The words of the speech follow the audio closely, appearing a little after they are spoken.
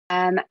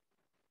Got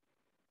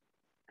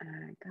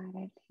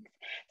it.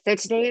 So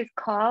today's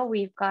call,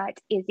 we've got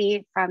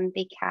Izzy from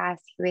the CAS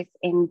who is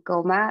in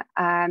Goma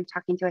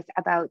talking to us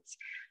about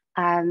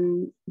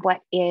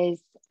what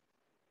is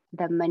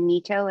the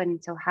MONITO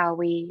and so how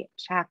we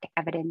check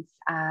evidence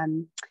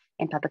in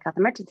public health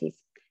emergencies.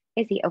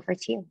 Izzy, over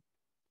to you.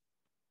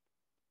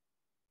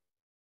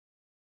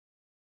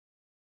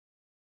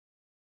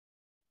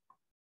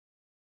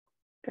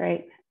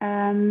 Great.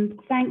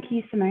 Thank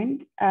you,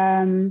 Simone.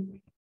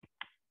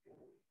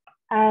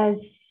 As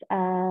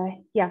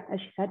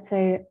she said,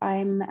 so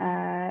I'm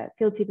a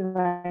field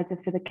supervisor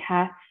for the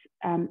CAS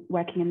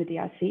working in the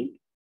DRC.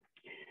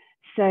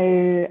 So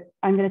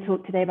I'm going to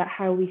talk today about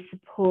how we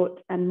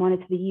support and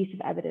monitor the use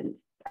of evidence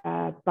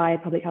by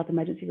public health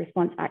emergency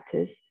response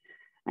actors.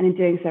 And in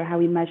doing so, how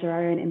we measure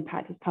our own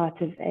impact as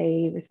part of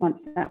a response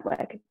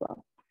network as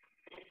well.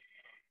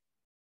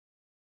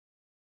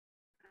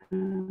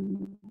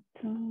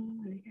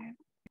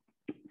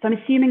 So I'm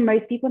assuming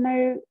most people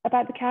know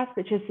about the CAS,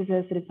 but just as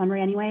a sort of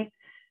summary anyway.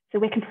 So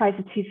we're comprised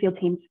of two field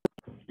teams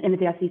in the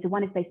DRC. So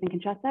one is based in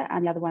Kinshasa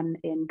and the other one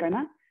in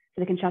Goma. So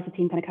the Kinshasa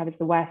team kind of covers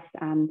the west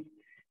and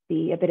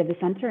a bit of the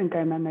center, and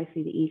Goma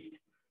mostly the east.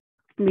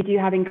 And we do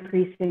have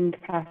increasing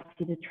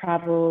capacity to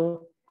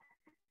travel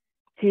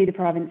to the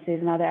provinces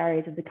and other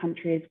areas of the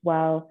country as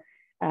well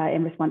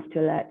in response to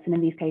alerts. And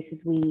in these cases,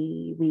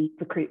 we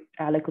recruit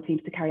local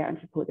teams to carry out and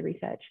support the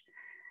research.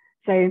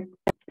 So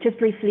just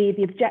briefly,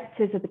 the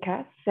objectives of the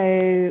CAS.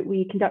 So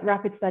we conduct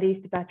rapid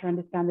studies to better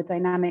understand the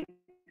dynamics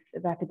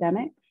of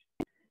epidemics,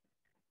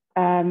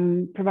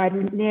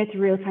 provide near to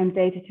real-time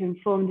data to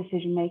inform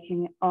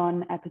decision-making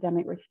on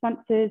epidemic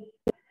responses,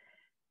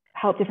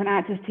 help different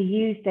actors to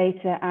use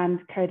data and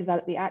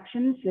co-develop the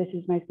actions. This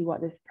is mostly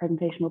what this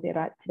presentation will be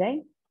about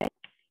today.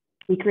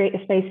 We create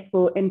a space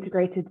for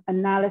integrated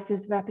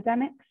analysis of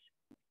epidemics.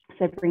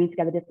 So bringing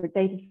together different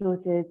data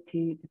sources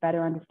to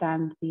better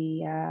understand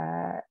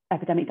the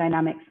epidemic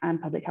dynamics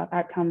and public health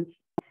outcomes.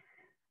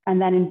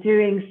 And then in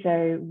doing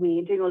so,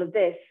 doing all of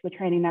this, we're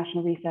training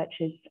national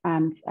researchers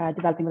and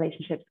developing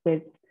relationships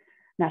with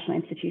national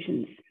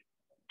institutions.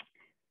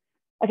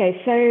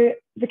 Okay, so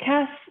the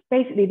CAS,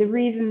 basically the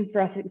reason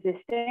for us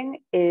existing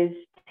is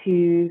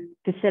to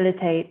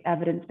facilitate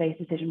evidence-based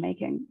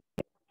decision-making.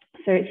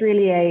 So it's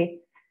really a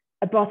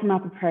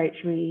bottom-up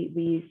approach we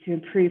use to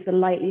improve the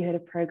likelihood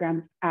of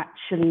programs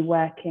actually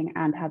working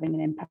and having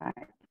an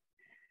impact.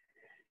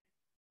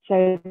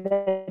 So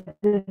they're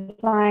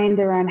designed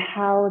around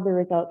how the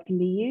results can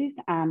be used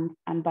and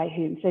by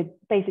whom. So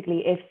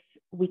basically, if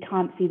we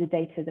can't see the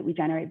data that we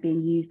generate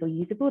being used or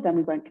usable, then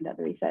we won't conduct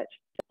the research.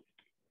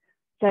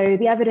 So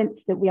the evidence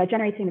that we are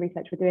generating, the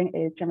research we're doing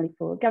is generally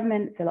for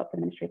government, so lots of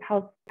Ministry of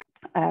Health,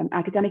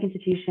 academic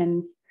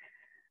institutions,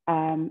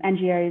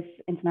 NGOs,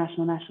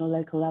 international, national,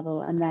 local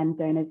level, and then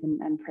donors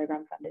and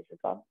program funders as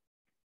well.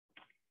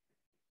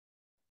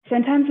 So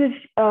in terms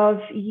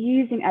of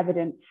using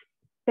evidence,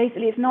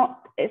 basically it's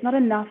not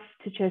enough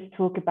to just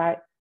talk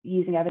about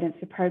using evidence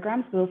for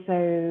programs, but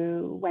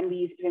also when we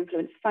use it to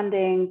influence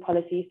funding,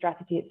 policy,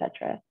 strategy,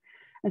 etc.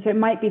 And so it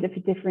might be that for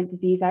different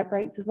disease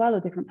outbreaks as well,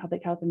 or different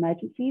public health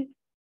emergencies,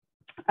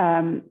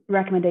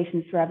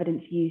 recommendations for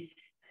evidence use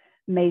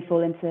may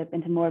fall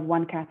into more of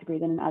one category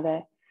than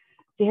another.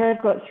 So here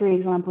I've got three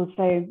examples.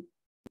 So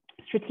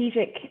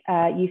strategic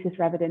uses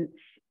for evidence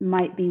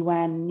might be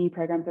when new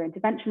programs or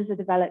interventions are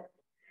developed.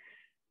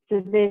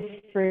 So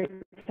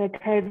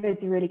COVID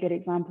is a really good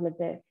example of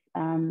this.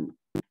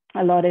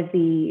 A lot of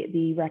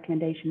the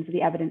recommendations or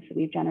the evidence that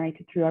we've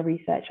generated through our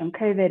research on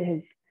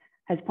COVID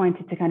has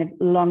pointed to kind of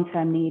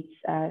long-term needs,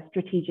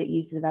 strategic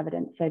uses of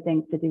evidence. So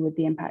things to do with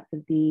the impacts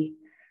of the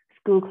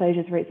school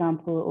closures, for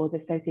example, or the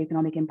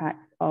socioeconomic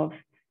impacts of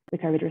the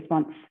COVID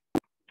response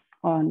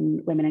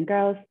on women and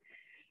girls.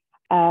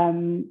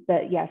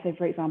 But yeah, so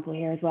for example,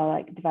 here as well,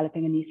 like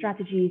developing a new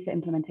strategy for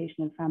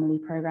implementation of family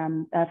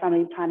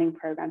planning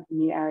programs in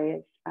new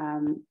areas,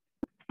 and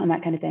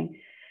that kind of thing.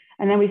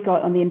 And then we've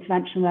got on the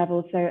intervention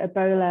level, so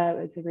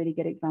Ebola is a really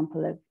good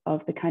example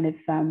of the kind of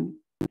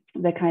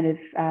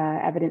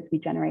evidence we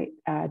generate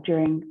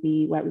during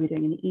the work we were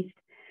doing in the East.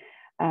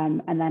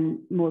 And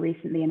then more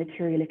recently in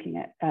Ituri, looking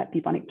at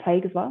bubonic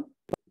plague as well.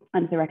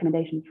 And so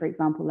recommendations, for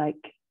example,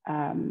 like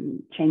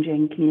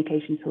changing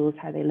communication tools,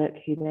 how they look,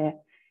 who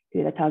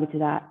they're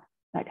targeted at,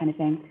 that kind of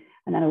thing.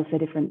 And then also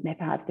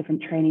perhaps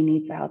different training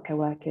needs for healthcare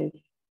workers.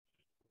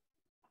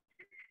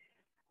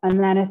 And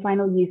then a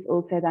final use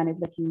also then is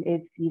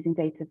using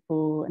data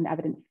for and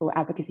evidence for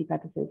advocacy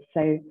purposes.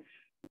 So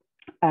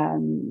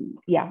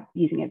yeah,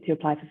 using it to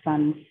apply for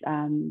funds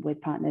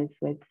with partners,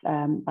 with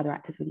other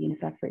actors, with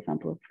UNICEF, for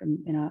example,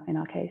 in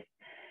our case.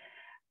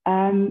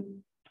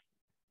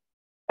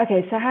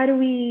 Okay, so how do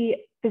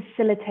we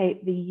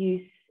facilitate the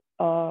use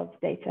of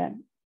data?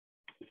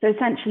 So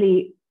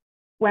essentially,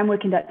 when we're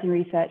conducting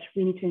research,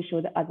 we need to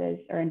ensure that others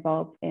are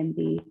involved in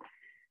the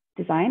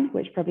design,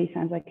 which probably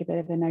sounds like a bit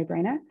of a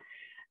no-brainer.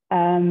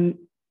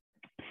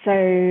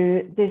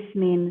 So this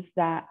means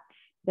that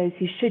those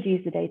who should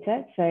use the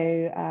data.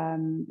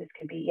 So this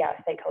could be, yeah,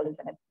 stakeholders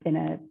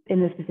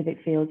in the specific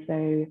field,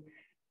 so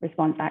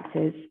response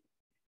actors.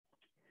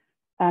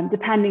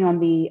 Depending on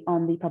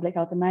the public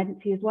health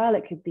emergency as well,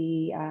 it could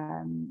be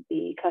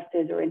the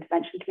clusters or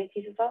intervention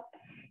committees as well.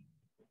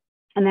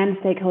 And then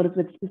stakeholders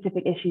with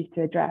specific issues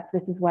to address.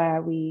 This is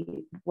where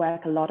we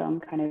work a lot on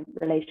kind of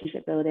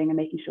relationship building and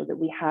making sure that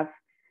we have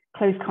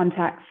close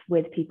contacts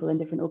with people in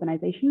different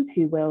organizations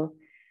who will,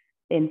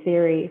 in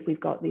theory, if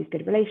we've got these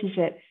good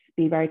relationships,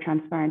 be very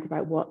transparent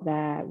about what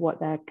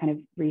their kind of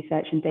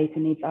research and data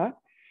needs are.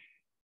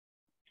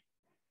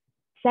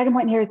 Second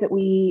point here is that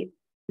we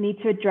need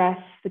to address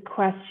the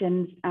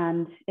questions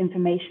and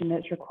information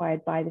that's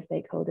required by the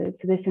stakeholders.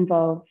 So this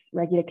involves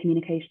regular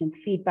communication and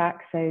feedback,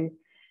 so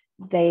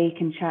they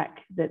can check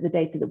that the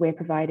data that we're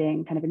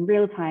providing kind of in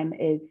real time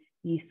is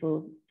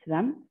useful to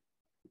them.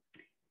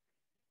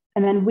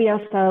 And then we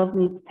ourselves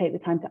need to take the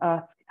time to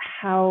ask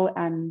how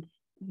and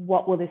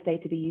what will this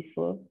data be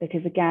useful?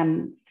 Because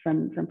again,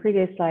 from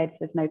previous slides,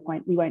 there's no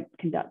point, we won't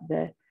conduct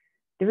the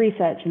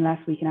research unless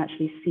we can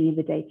actually see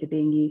the data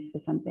being used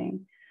for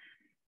something.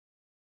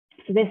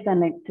 So this then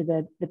links to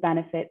the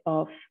benefit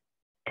of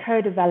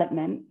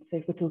co-development. So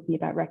if we're talking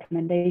about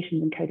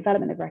recommendations and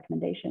co-development of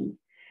recommendations,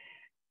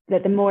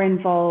 that the more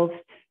involved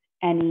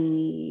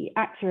any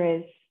actor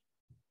is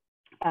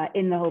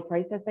in the whole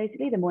process,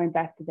 basically, the more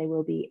invested they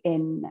will be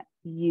in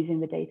using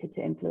the data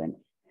to influence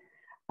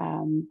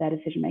their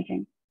decision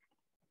making.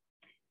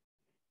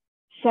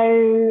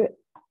 So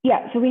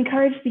yeah, so we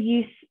encourage the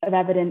use of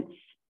evidence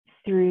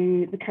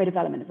through the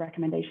co-development of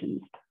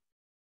recommendations.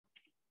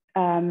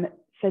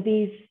 So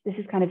this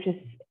is kind of just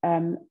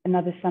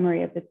another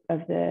summary of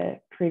the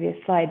previous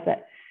slide,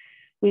 but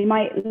we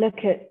might look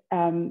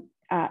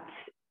at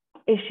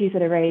issues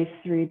that are raised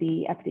through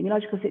the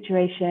epidemiological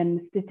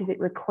situation, specific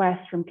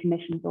requests from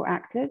commissions or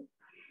actors,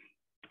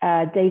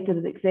 data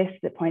that exists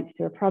that points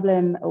to a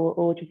problem,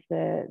 or just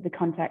the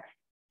context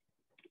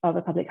of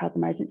a public health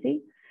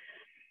emergency.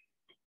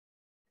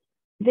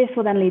 This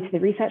will then lead to the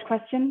research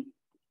question.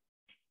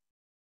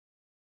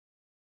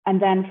 And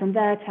then from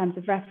there, terms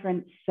of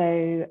reference.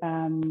 So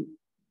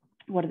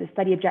what are the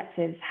study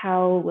objectives?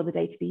 How will the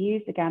data be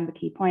used? Again, the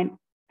key point,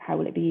 how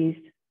will it be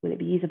used? Will it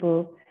be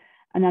usable?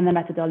 And then the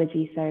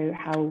methodology. So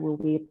how will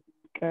we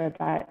go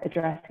about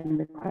addressing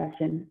the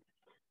question?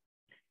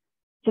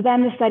 So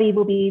then the study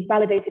will be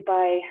validated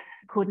by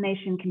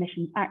coordination,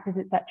 commissions, actors,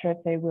 etc.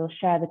 So we'll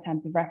share the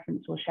terms of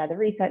reference, we'll share the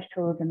research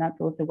tools, and that's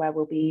also where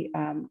we'll be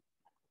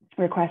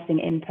requesting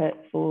input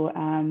for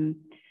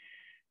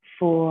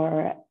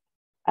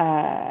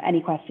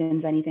any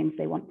questions, any things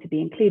they want to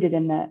be included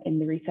in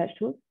the research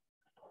tools.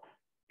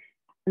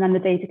 And then the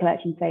data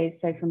collection phase.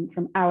 So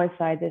from our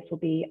side, this will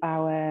be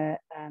our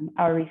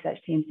research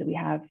teams that we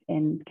have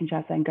in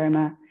Kinshasa and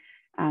Goma,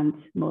 and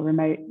more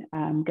remote,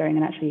 going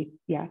and actually,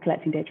 yeah,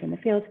 collecting data in the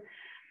field.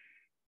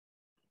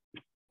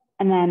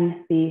 And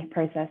then the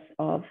process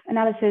of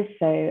analysis,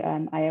 so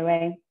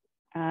IOA,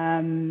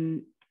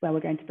 where we're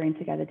going to bring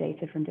together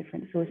data from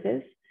different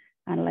sources,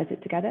 analyze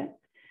it together.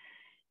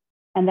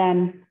 And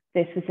then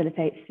this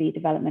facilitates the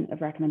development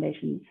of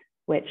recommendations,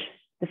 which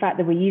the fact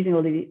that we're using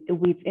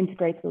we've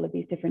integrated all of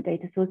these different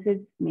data sources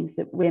means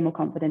that we're more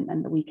confident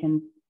and that we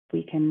can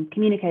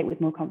communicate with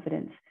more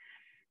confidence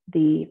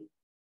the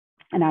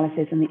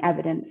analysis and the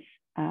evidence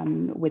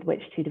with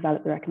which to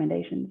develop the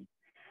recommendations,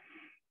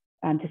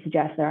 to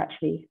suggest they're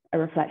actually a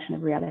reflection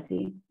of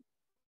reality.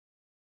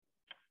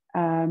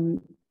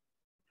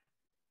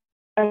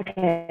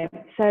 Okay,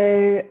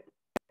 so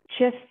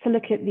just to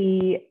look at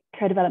the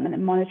co-development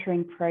and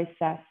monitoring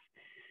process.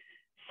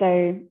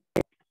 So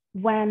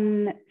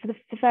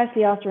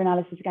firstly, after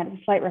analysis, again,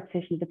 it's a slight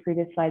repetition of the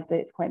previous slides, but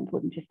it's quite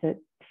important just so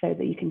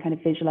that you can kind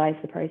of visualize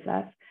the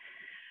process.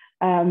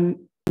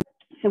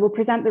 So we'll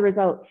present the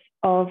results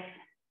of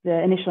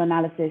the initial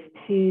analysis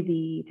to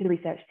the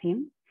research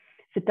team.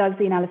 So does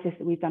the analysis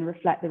that we've done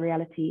reflect the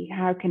reality?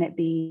 How can it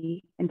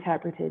be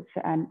interpreted?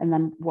 And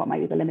then what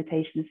might be the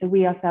limitations? So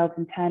we ourselves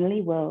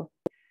internally will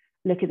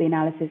look at the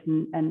analysis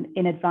and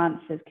in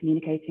advance of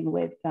communicating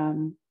with,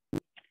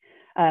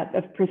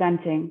 of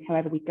presenting,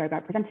 however we go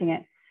about presenting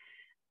it,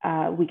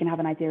 we can have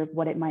an idea of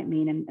what it might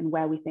mean and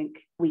where we think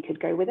we could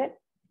go with it.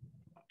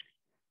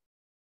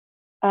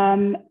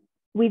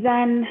 We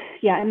then,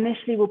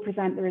 initially we'll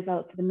present the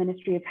results to the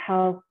Ministry of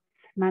Health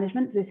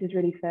Management. This is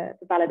really for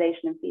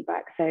validation and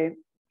feedback. So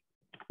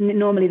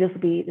normally this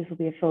will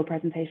be a full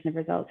presentation of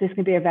results. This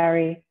can be a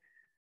very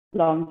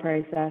long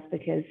process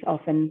because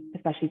often,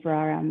 especially for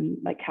our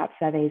like CAP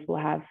surveys, we'll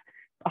have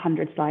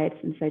 100 slides,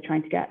 and so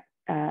trying to get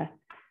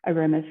a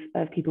room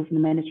of people from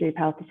the Ministry of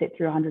Health to sit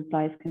through 100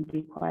 slides can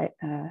be quite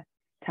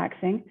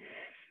taxing,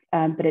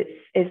 but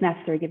it's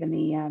necessary given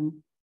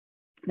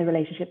the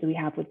relationship that we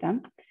have with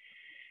them.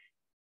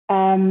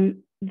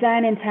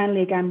 Then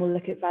internally, again, we'll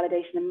look at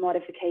validation and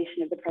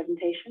modification of the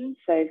presentation,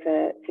 so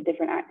for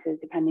different actors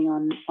depending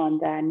on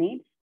their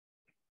needs.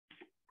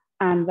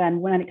 And then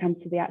when it comes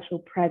to the actual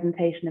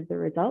presentation of the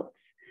results,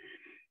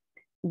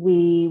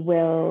 we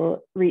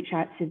will reach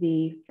out to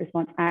the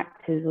response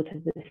actors or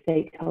to the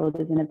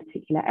stakeholders in a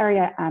particular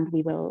area, and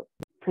we will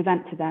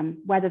present to them,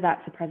 whether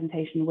that's a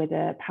presentation with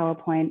a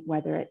PowerPoint,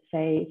 whether it's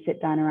a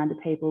sit down around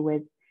a table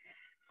with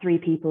 3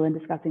 people and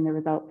discussing the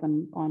results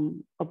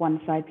on a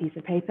one-side piece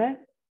of paper.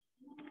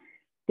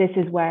 This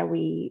is where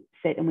we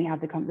sit and we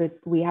have the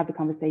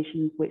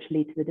conversations which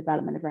lead to the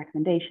development of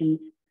recommendations,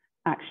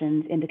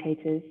 actions,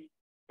 indicators,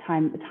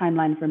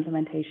 timeline for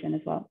implementation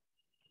as well.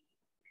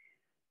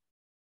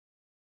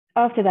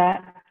 After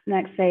that,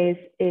 next phase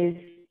is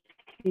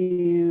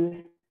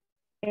to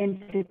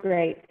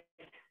integrate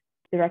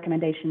the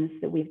recommendations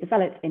that we've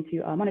developed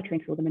into our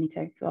monitoring tool, the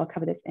MONITO. So I'll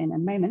cover this in a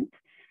moment.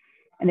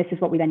 And this is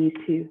what we then use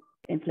to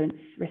influence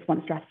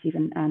response strategies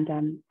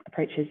and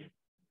approaches.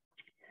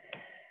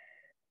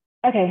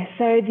 Okay,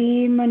 so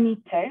the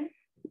MONITO,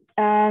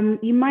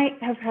 you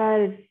might have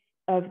heard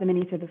of the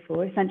MONITO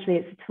before. Essentially,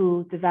 it's a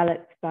tool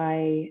developed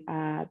by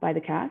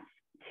the CAS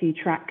to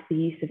track the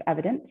use of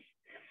evidence.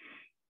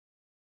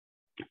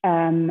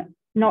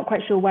 Not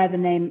quite sure where the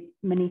name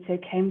MONITO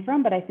came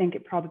from, but I think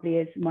it probably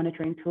is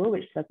monitoring tool,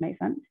 which does make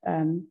sense.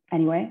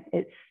 Anyway,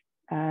 it's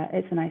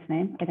a nice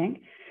name, I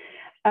think.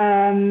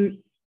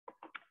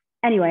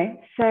 Anyway,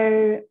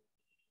 so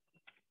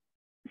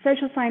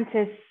social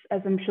scientists,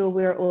 as I'm sure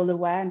we're all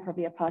aware and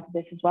probably a part of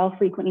this as well,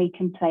 frequently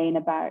complain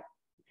about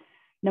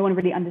no one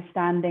really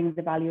understanding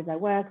the value of their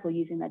work or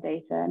using their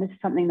data. And this is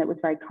something that was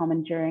very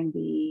common during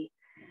the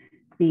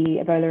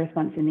Ebola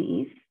response in the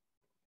East,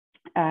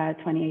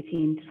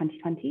 2018 to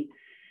 2020.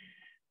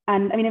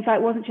 And I mean, in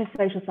fact, it wasn't just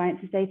social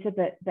sciences data,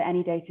 but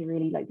any data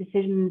really, like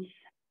decisions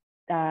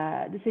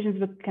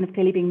were kind of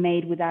clearly being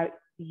made without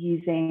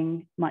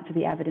using much of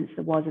the evidence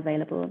that was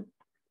available.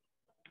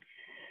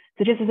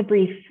 So just as a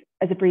brief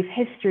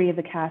history of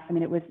the CAS, I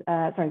mean, it was,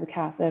 of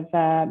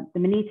the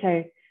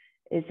MONITO,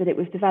 is that it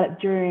was developed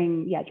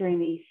during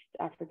the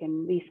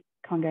East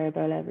Congo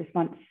Ebola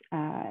response,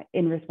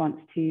 in response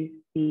to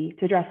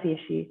address the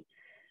issue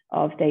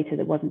of data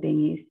that wasn't being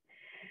used.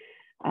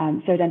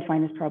 So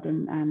identifying this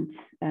problem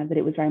and that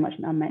it was very much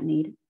an unmet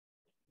need.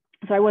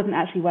 So I wasn't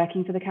actually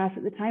working for the CAS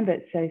at the time,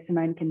 but so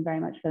Simone can very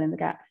much fill in the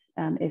gaps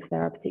if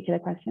there are particular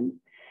questions.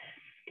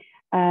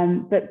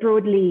 But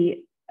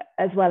broadly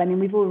as well, I mean,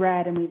 we've all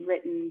read and we've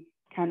written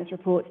countless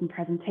reports and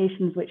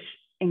presentations which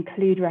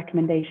include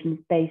recommendations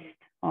based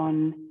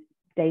on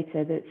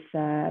data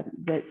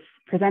that's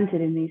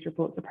presented in these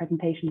reports or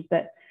presentations,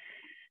 but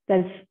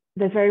there's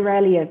very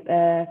rarely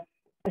a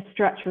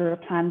structure or a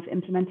plan for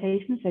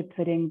implementation, so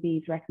putting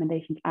these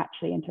recommendations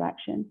actually into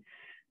action,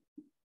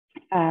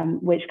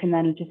 which can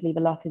then just leave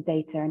a lot of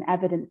data and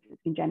evidence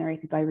that's been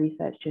generated by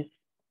research just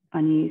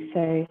unused.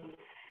 So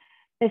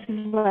this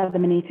is where the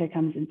MONITO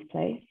comes into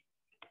play,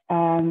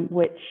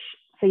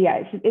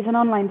 it's an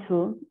online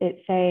tool.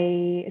 It's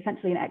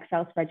essentially an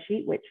Excel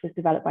spreadsheet, which was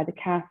developed by the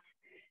CAS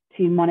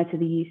to monitor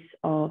the use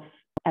of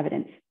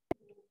evidence.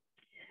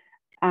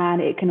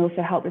 And it can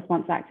also help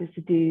response actors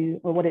to do,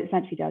 or what it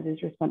essentially does is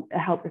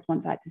help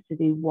response actors to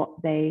do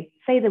what they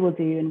say they will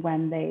do and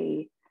when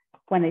they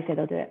say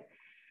they'll do it.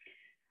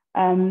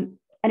 And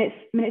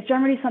it's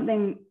generally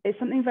something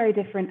very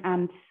different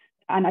and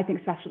I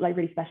think special, like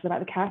really special about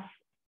the CAS,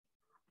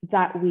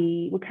 that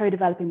we're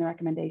co-developing the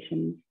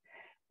recommendations.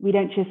 We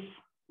don't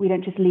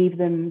just leave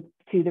them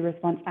to the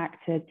response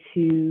actor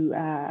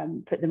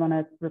to put them on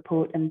a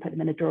report and put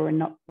them in a drawer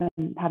and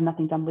have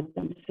nothing done with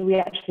them. So we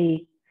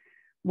actually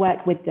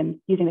work with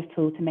them using this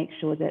tool to make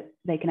sure that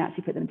they can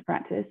actually put them into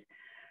practice.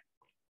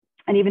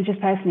 And even just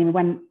personally,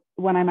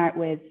 when I'm out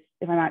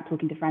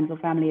talking to friends or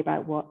family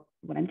about what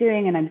I'm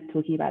doing, and I'm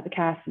talking about the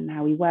CAS and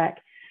how we work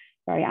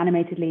very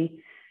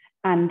animatedly.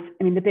 And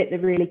I mean, the bit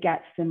that really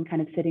gets them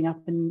kind of sitting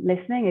up and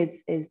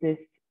listening is this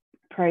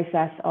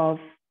process of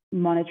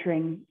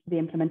monitoring the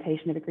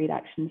implementation of agreed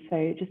actions.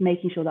 So just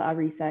making sure that our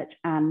research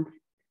and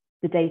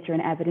the data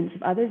and evidence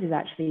of others is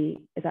actually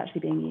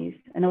being used.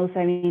 And also,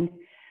 I mean,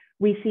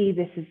 we see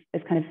this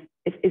as kind of,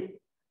 it's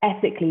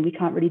ethically, we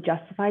can't really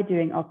justify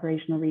doing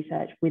operational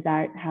research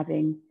without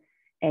having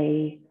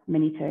a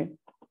MONITO.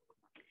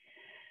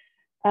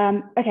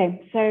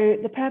 Okay, so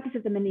the purpose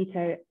of the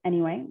MONITO,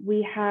 anyway,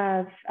 we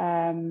have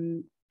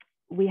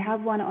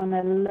one on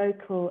a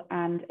local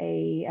and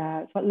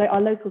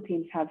our local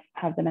teams have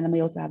them, and then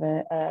we also have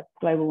a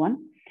global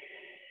one.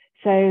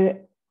 So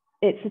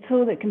it's a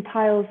tool that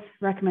compiles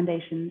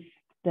recommendations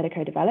that are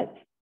co-developed.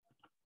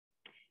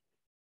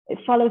 It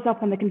follows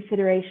up on the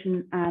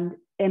consideration and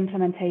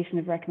implementation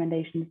of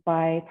recommendations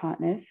by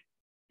partners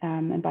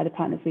and by the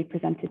partners we've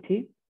presented to.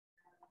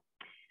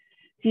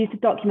 It's used to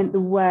document the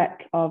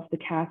work of the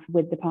CAS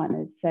with the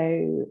partners.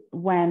 So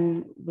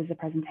when was the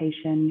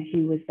presentation,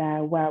 who was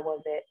there, where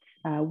was it,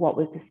 what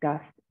was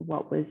discussed,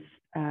 what was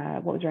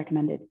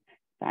recommended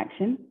for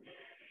action.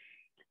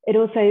 It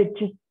also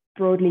just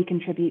broadly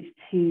contributes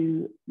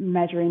to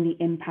measuring the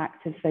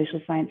impact of social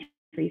science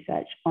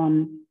research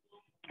on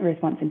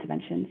response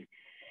interventions.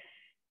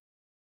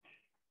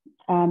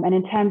 And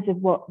in terms of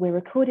what we're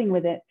recording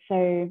with it,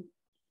 so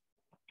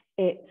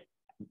it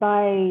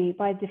by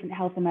different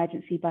health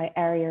emergency, by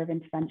area of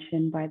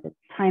intervention, by the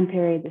time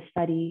period, the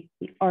study,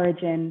 the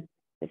origin,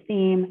 the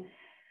theme.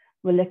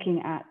 We're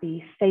looking at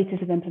the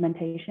status of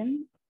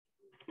implementation.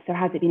 So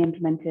has it been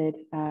implemented?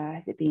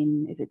 Is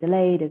it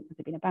delayed? Has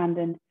it been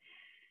abandoned?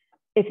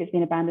 If it's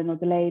been abandoned or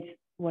delayed,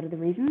 what are the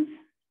reasons?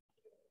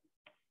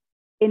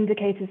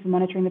 Indicators for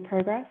monitoring the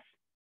progress.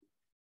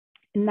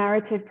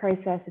 Narrative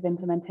process of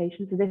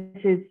implementation. So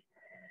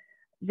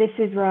this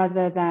is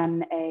rather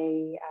than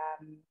a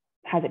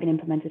has it been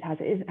implemented, has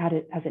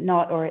it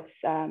not, or it's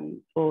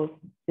or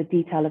the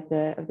detail of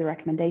the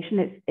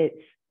recommendation.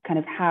 It's kind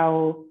of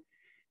how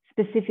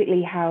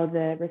specifically how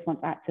the response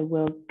actor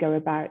will go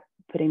about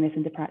putting this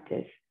into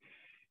practice.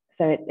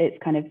 So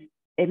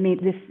it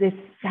means this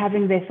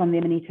having this on the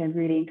MONITO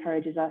really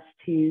encourages us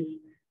to,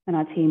 and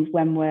our teams,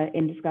 when we're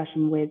in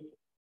discussion with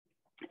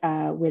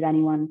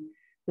anyone,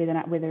 with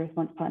a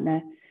response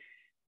partner,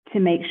 to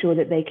make sure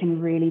that they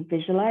can really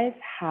visualize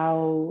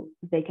how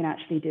they can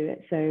actually do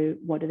it. So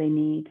what do they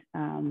need?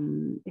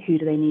 Who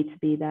do they need to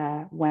be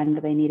there? When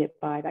do they need it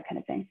by? That kind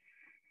of thing.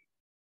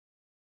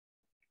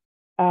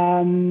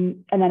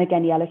 And then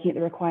again, yeah, looking at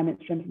the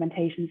requirements for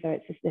implementation. So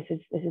this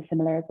is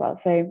similar as well.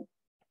 So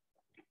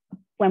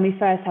when we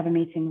first have a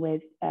meeting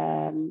with,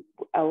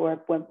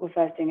 or when we're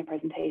first doing a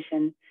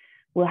presentation,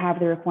 we'll have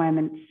the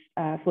requirements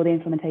for the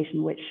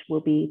implementation, which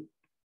will be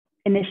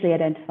initially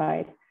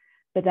identified.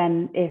 But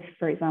then if,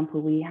 for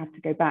example, we have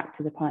to go back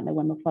to the partner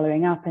when we're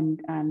following up and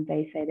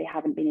they say they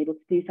haven't been able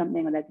to do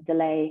something or there's a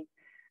delay,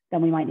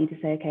 then we might need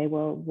to say, okay,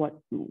 well,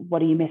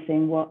 what are you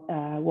missing?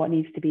 What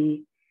needs to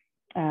be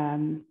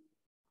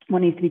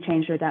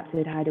changed or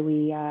adapted? How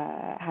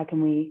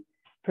can we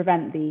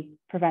prevent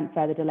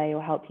further delay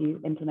or help you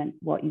implement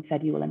what you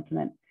said you will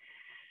implement?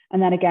 And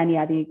then again,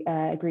 yeah, the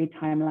agreed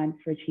timelines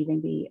for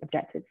achieving the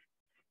objectives.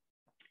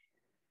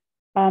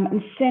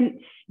 And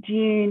since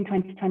June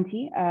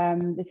 2020,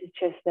 this is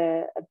just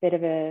a bit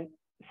of a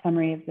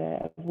summary of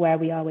where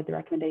we are with the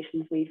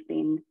recommendations we've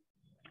been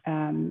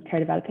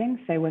co-developing.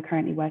 So we're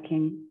currently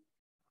working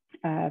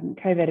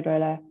COVID,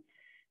 Ebola,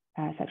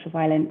 sexual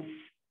violence,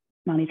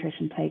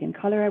 malnutrition, plague, and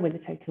cholera, with a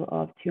total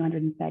of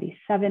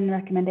 237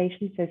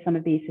 recommendations. So some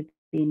of these have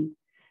been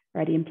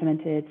already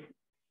implemented.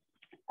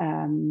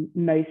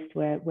 Most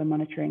we're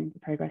monitoring the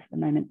progress at the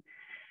moment.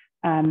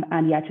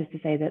 And yeah, just to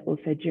say that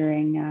also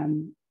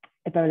during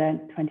Ebola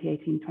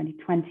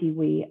 2018-2020,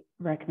 we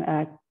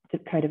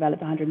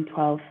co-developed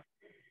 112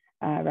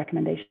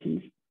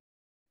 recommendations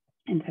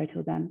in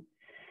total then.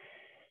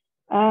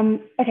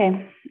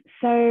 Okay,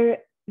 so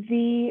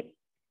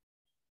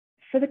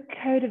for the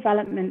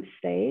co-development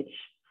stage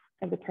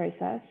of the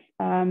process,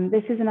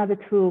 this is another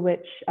tool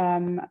which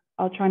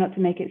I'll try not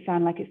to make it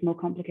sound like it's more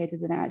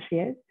complicated than it actually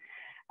is.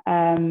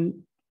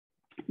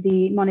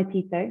 The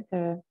MONITO,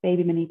 so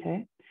baby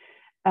MONITO,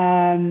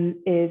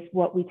 is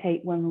what we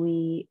take when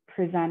we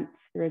present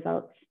the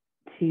results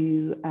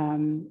to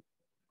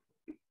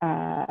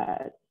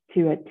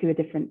a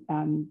different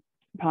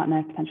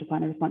potential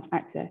partner response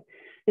actor.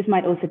 This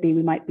might also be,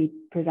 we might be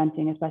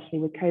presenting, especially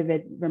with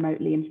COVID,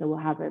 remotely, and so we'll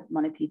have a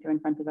MONITO in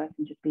front of us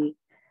and just be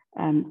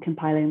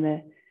compiling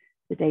the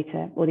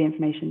data or the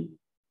information.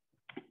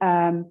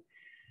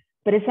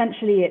 But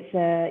essentially, it's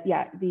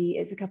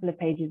a couple of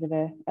pages of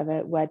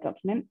a Word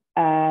document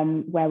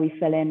where we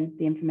fill in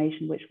the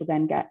information, which will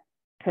then get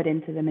put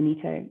into the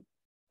MONITO.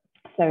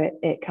 So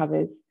it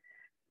covers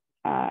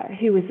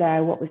who was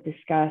there, what was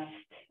discussed,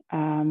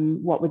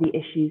 what were the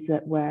issues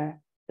that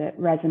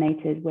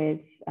resonated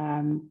with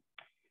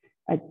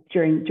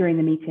during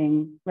the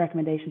meeting,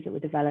 recommendations that were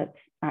developed,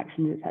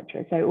 actions,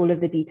 etc. So all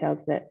of the details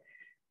that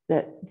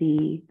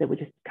were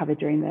just covered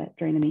during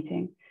the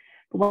meeting.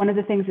 But one of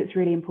the things that's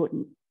really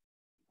important,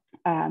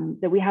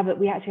 that we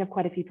actually have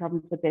quite a few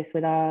problems with this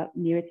with our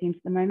newer teams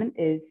at the moment,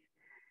 is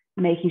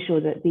making sure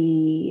that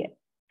the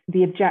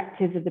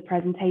objectives of the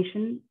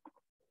presentation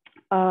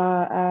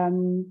are,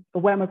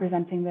 or when we're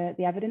presenting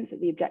the evidence,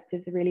 that the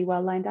objectives are really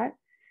well lined out.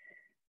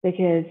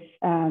 Because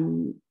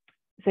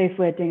so if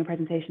we're doing a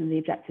presentation and the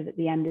objective at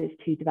the end is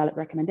to develop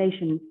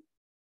recommendations,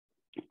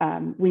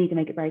 we need to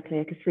make it very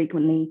clear, because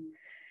frequently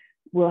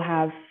we'll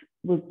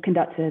do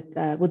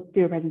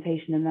a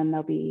presentation and then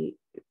there'll be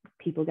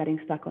people getting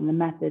stuck on the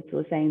methods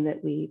or saying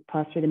that we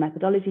pass through the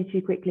methodology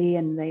too quickly,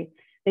 and they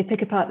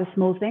pick apart the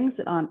small things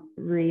that aren't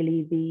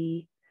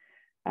really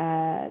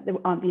that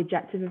aren't the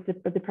objective of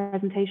the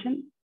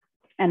presentation.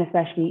 And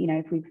especially,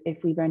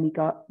 if we've only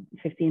got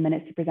 15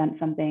 minutes to present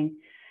something,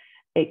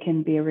 it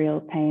can be a real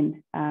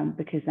pain,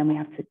 because then we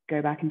have to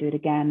go back and do it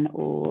again,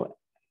 or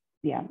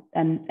yeah.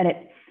 And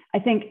I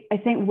think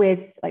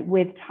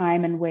with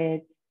time and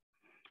with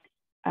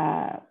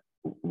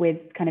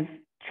kind of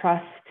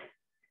trust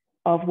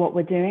of what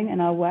we're doing in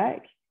our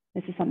work,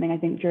 this is something I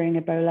think during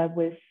Ebola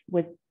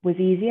was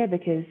easier,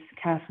 because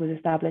CAS was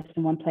established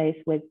in one place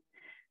with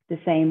the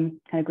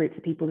same kind of groups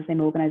of people, the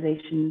same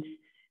organizations,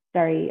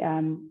 very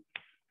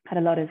had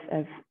a lot of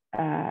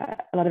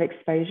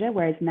exposure,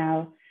 whereas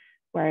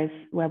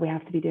where we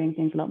have to be doing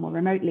things a lot more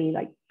remotely,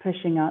 like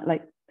pushing out,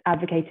 like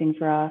advocating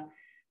for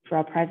for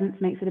our presence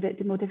makes it a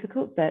bit more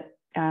difficult, but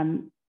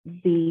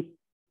the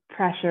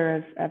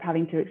pressure of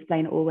having to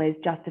explain, always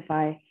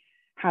justify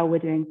how we're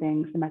doing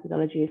things, the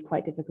methodology is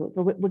quite difficult.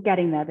 So we're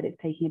getting there, but it's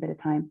taking a bit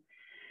of time.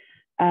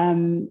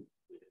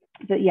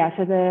 But yeah,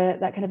 so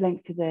that kind of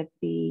links to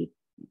the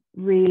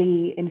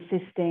really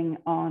insisting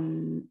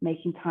on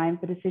making time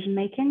for decision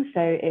making.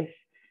 So if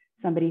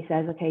somebody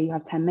says, okay, you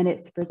have 10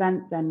 minutes to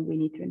present, then we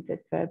need to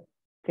insist for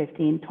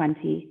 15,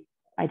 20,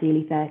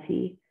 ideally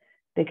 30,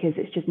 because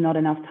it's just not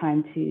enough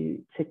time to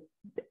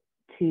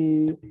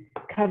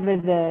cover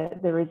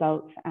the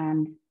results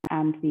and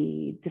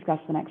discuss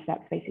the next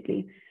steps,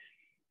 basically.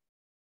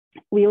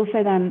 We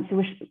also then, so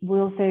we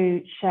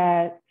also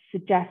share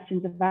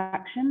suggestions of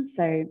action.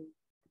 So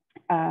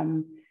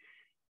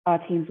our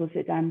teams will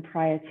sit down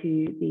prior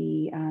to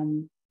the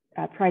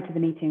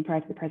meeting,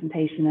 prior to the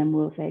presentation, and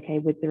we'll say, okay,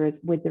 with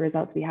the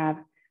results we have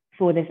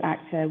for this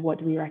actor, what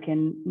do we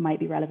reckon might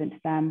be relevant to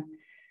them?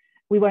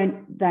 We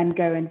won't then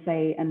go and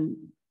say and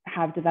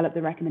have developed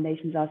the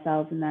recommendations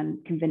ourselves and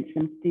then convince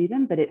them to do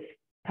them, but it's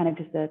kind of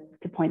just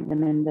to point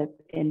them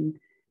in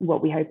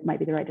what we hope might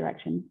be the right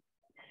direction.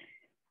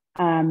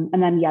 And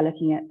then, yeah,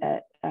 looking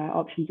at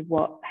options of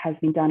what has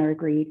been done or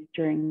agreed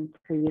during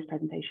previous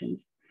presentations.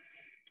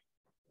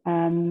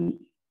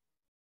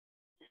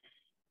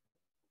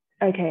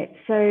 Okay,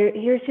 so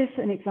here's just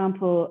an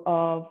example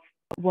of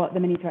what the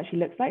MONITO actually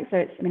looks like. So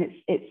it's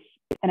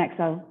an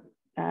Excel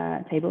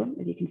table,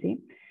 as you can see.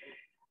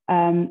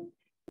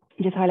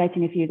 Just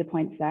highlighting a few of the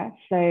points there.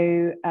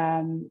 So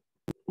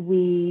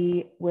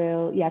we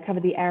will, cover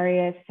the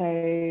area.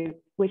 So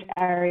which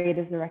area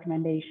does the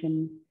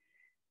recommendation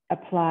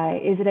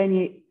apply? Is it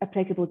only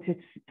applicable to a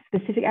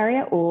specific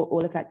area or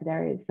all affected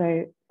areas?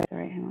 So,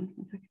 sorry, hang on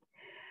one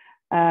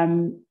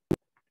second.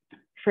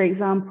 For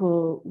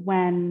example,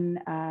 when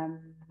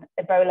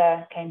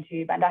Ebola came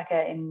to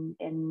Bandaka in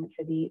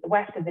the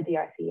west of the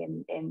DRC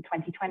in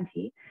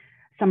 2020,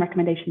 some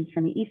recommendations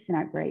from the Eastern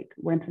outbreak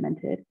were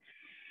implemented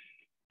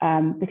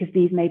because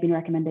these may have been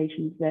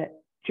recommendations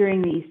that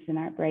during the Eastern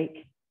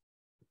outbreak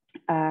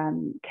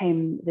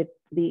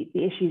the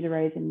issues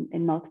arose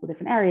in multiple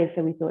different areas.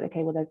 So we thought,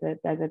 okay, well,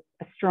 there's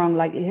a strong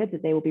likelihood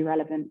that they will be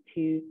relevant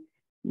to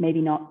maybe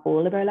not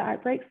all Ebola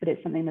outbreaks, but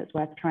it's something that's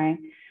worth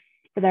trying.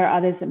 But there are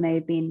others that may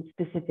have been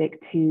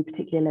specific to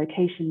particular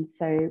locations.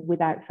 So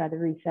without further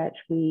research,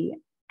 we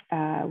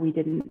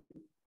didn't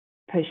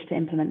push to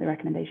implement the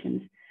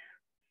recommendations.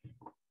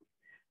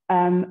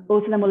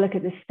 Also, then we'll look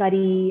at the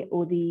study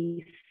or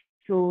the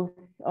source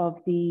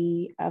of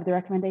the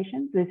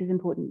recommendations. So this is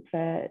important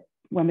for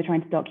when we're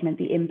trying to document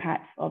the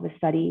impacts of a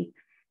study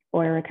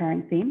or a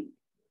recurring theme.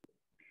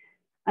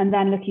 And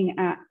then looking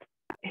at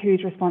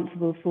who's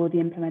responsible for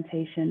the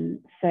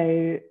implementation.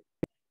 So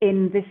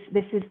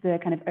this is the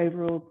kind of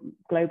overall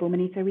global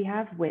MONITO we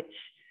have, which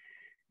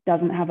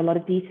doesn't have a lot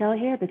of detail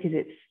here because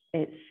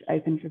it's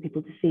open for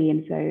people to see.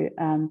 And so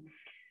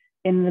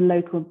in the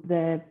local,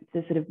 the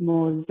sort of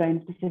more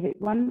zone specific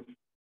ones,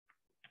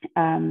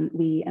 and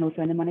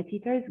also in the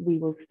MONITOs, we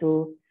will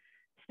store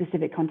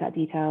specific contact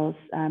details,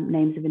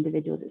 names of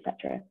individuals,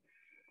 etc.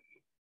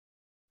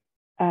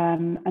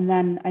 And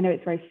then I know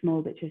it's very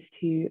small, but just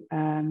to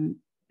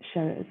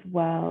show as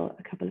well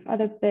a couple of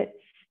other bits.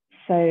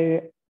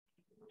 So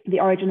the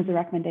origin of the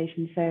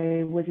recommendation.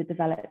 So was it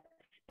developed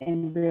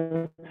in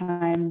real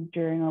time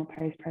during or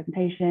post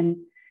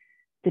presentation?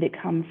 Did it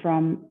come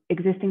from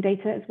existing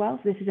data as well?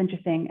 So this is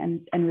interesting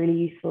and really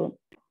useful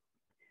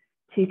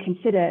to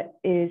consider,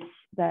 is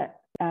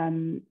that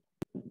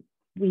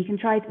we can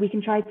try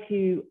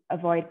to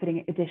avoid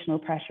putting additional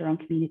pressure on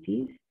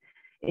communities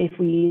if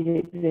we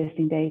use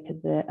existing data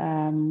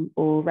that,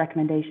 or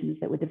recommendations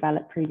that were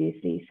developed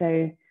previously.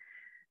 So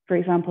for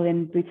example,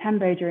 in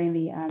Butembo during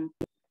the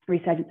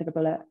resurgence of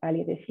Ebola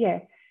earlier this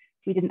year,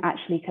 we didn't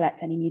actually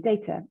collect any new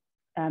data,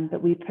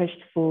 but we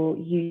pushed for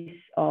use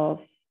of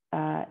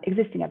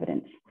existing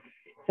evidence.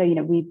 So,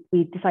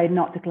 we decided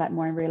not to collect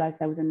more and realized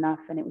there was enough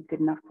and it was good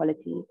enough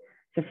quality.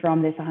 So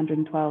from this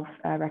 112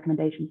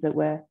 recommendations that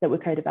were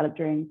co-developed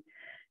during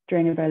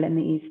Ebola in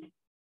the East.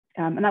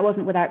 And that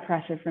wasn't without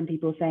pressure from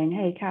people saying,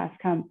 hey, Cass,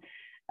 come,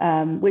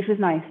 which was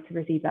nice to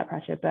receive that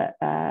pressure. But,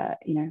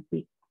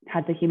 we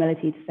had the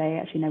humility to say,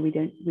 actually, no, we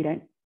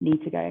don't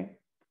need to go,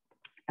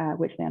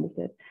 which they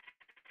understood.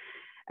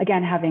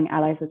 Again, having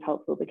allies was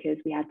helpful because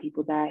we had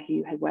people there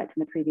who had worked in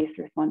the previous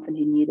response and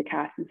who knew the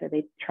CAS, and so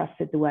they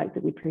trusted the work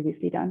that we'd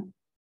previously done.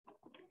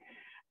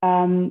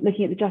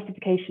 Looking at the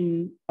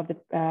justification of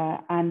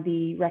and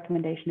the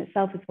recommendation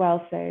itself as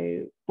well.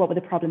 So what were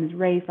the problems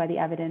raised by the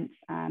evidence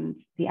and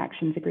the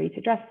actions agreed to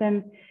address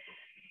them?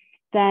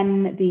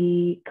 Then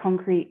the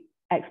concrete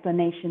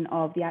explanation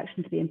of the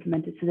action to be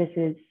implemented. So this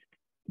is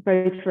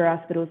both for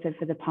us, but also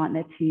for the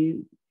partner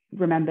to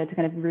remember to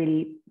kind of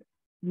really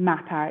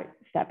map out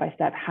step by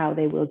step how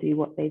they will do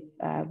what they've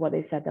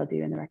said they'll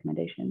do in the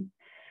recommendation.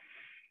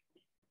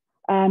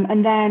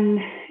 And then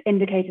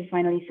indicators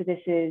finally. So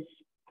this is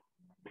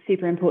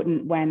super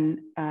important when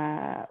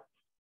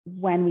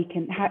we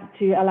can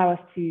to allow us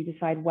to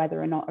decide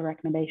whether or not a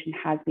recommendation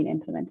has been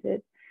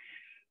implemented.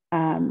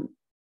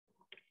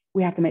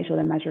 we have to make sure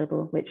they're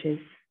measurable, which is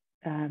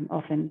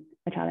often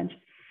a challenge.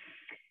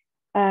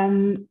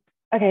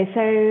 Okay,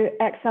 so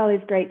Excel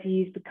is great to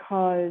use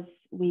because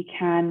we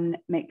can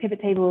make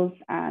pivot tables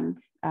and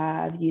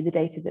view the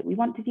data that we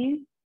want to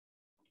view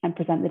and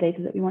present the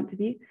data that we want to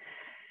view.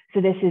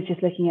 So this is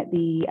just looking at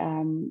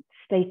the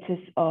status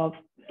of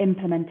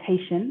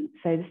implementation,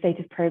 so the state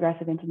of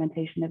progress of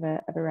implementation of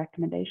a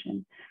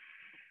recommendation.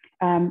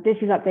 This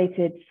is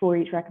updated for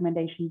each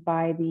recommendation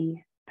by the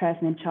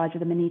person in charge of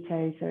the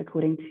MONITO, so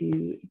according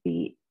to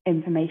the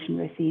information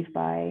received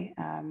by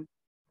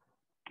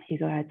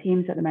his or her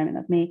teams. At the moment,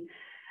 that's me.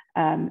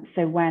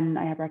 So when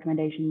I have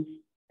recommendations,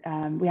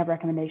 we have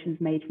recommendations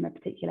made from a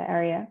particular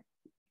area,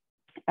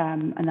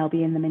 and they'll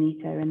be in the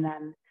MONITO, and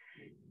then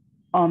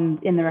in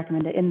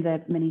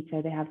the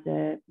MONITO, they have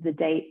the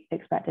date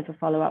expected for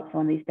follow-up. So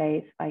on these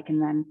days, I can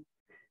then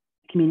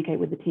communicate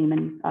with the team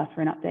and ask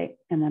for an update,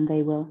 and then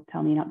they will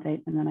tell me an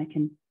update, and then I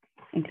can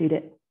include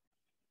it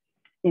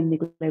in the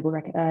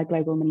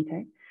global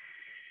MONITO.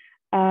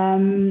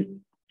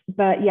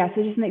 But yeah,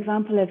 so just an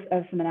example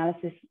of some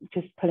analysis,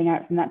 just pulling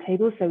out from that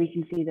table. So we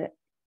can see that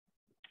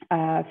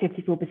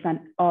 54%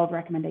 of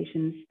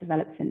recommendations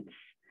developed since,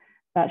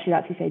 that should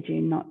actually say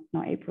June, not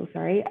April,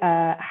 sorry,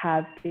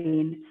 have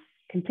been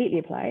completely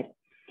applied.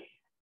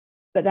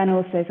 But then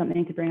also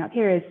something to bring up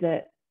here is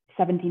that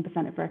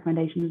 17% of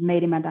recommendations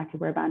made in Mandaka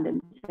were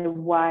abandoned. So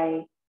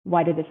why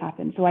did this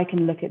happen? So I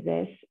can look at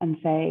this and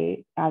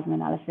say, as an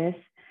analysis,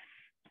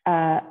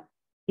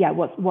 yeah,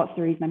 what's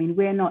the reason? I mean,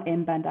 we're not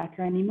in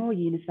Mandaka anymore.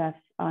 UNICEF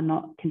are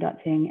not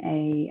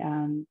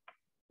conducting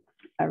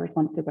a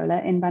response to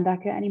Ebola in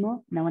Mandaka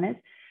anymore. No one is.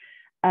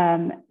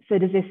 So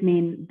does this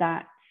mean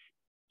that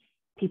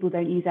people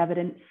don't use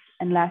evidence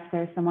unless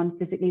there's someone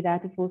physically there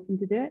to force them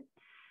to do it?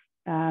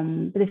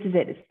 But this is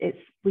it.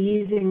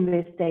 We're using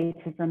this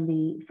data from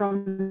the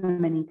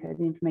MONITO,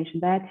 the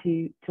information there,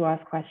 to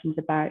ask questions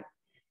about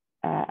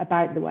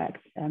the work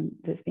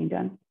that's being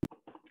done.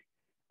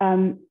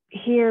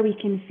 Here we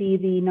can see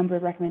the number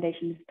of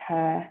recommendations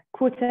per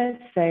quarter.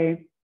 So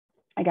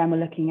again, we're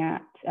looking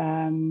at, so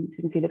you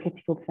can see that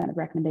 54% of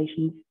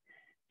recommendations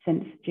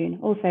since June.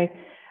 Also,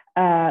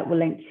 we'll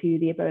link to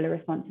the Ebola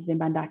responses in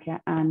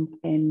Bandaka and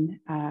in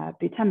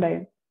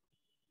Butembo.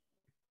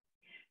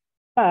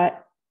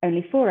 But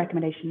only 4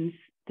 recommendations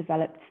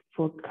developed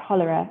for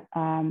cholera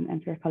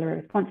and for cholera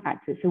response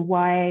factors. So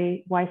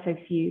why so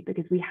few?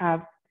 Because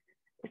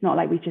it's not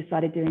like we just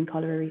started doing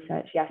cholera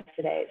research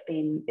yesterday.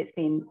 It's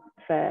been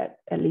for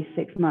at least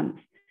 6 months.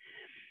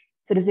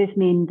 So does this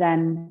mean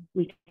then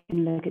we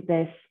can look at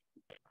this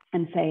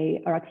and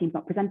say, are our teams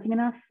not presenting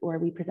enough, or are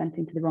we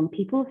presenting to the wrong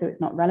people, so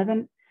it's not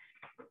relevant?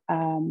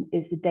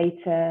 Is the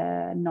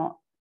data not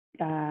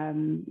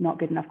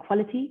good enough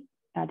quality?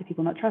 Do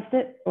people not trust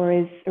it, or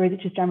is it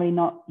just generally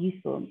not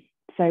useful?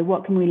 So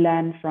what can we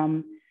learn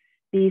from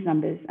these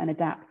numbers and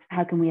adapt?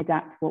 How can we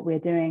adapt what we're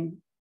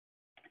doing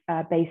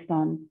based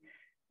on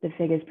the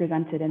figures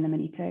presented in the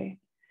MONITO?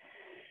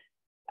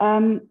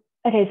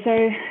 Okay,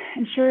 so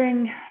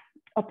ensuring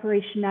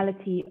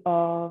operationality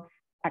of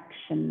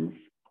actions.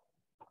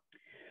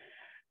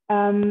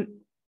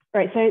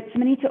 Right, so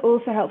MONITO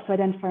also helps to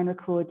identify and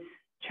record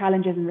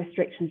challenges and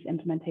restrictions to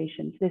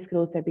implementation. So this could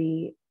also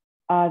be,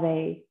 are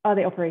they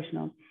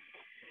operational?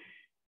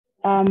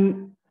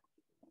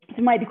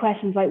 There might be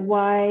questions like,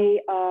 why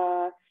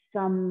are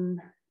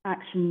some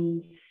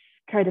actions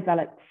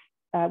co-developed?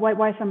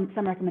 Why some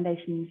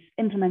recommendations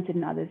implemented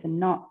and others and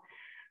not?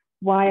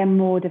 Why are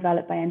more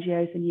developed by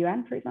NGOs than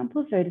UN, for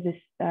example? So is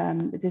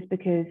this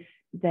because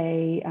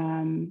they,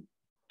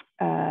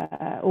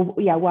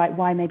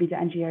 why maybe the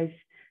NGOs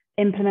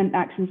implement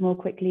actions more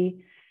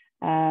quickly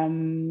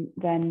than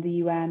the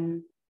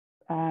UN,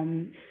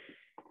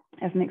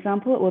 as an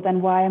example? Or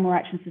then why are more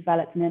actions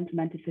developed and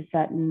implemented for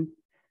certain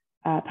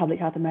public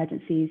health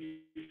emergencies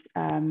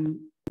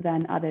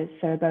than others?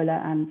 So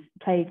Ebola and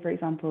plague, for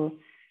example,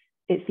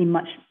 it seemed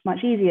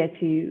much easier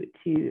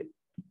to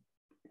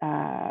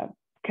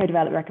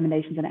co-develop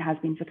recommendations than it has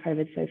been for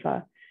COVID so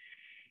far.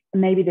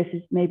 And maybe this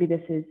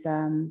is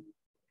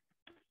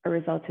a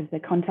result of the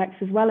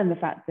context as well, and the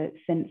fact that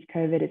since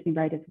COVID, it's been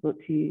very difficult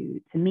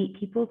to meet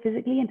people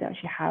physically and to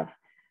actually have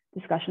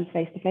discussions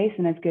face to face.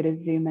 And as good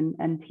as Zoom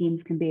and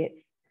Teams can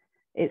be,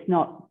 it's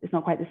not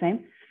quite the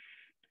same.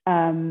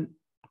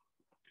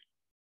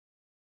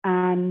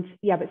 And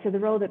yeah, but so the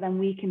role that then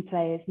we can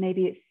play is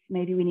maybe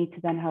we need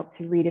to then help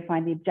to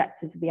redefine the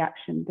objectives of the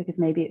action, because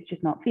maybe it's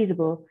just not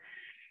feasible,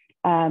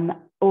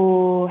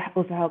 or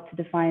also help to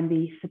define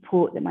the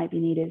support that might be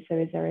needed. So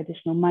is there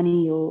additional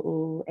money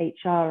or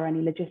HR or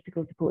any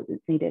logistical support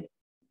that's needed?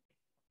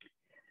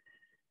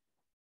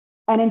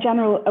 And in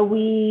general, are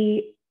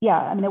we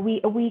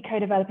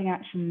co-developing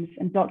actions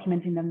and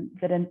documenting them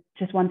that are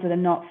just ones that are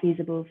not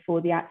feasible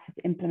for the actor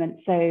to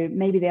implement? So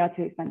maybe they are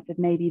too expensive,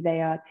 maybe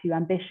they are too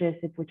ambitious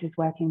if we're just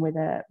working with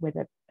a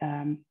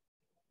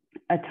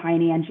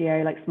tiny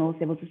NGO, like small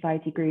civil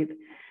society group,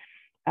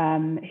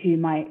 who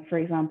might, for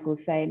example,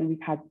 say, and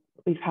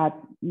we've had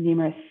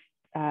numerous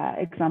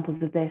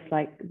examples of this,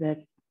 like the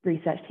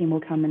research team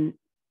will come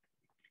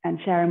and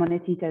share a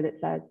MONITO that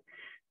says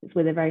it's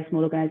with a very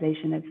small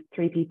organization of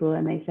 3 people,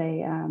 and they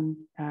say,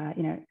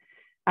 you know,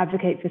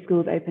 advocate for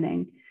schools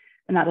opening,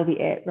 and that'll be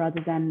it,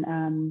 rather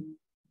than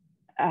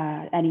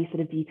any sort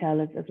of detail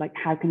of like,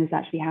 how can this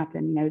actually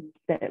happen, you know,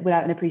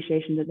 without an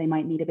appreciation that they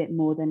might need a bit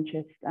more than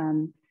just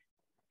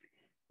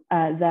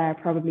their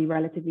probably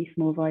relatively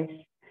small voice.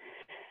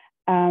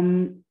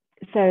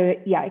 So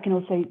yeah, it can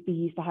also be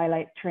used to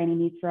highlight training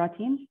needs for our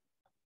teams.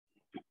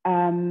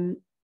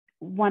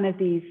 One of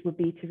these would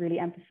be to really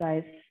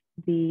emphasize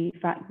the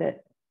fact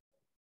that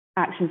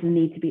actions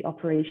need to be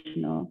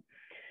operational.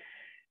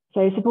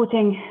 So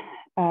supporting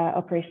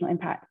operational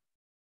impact.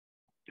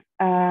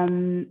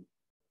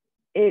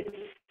 It's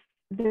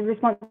the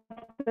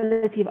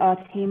responsibility of our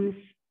teams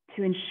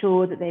to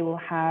ensure that they will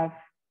have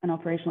an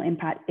operational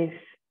impact if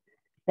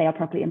they are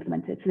properly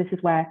implemented. So this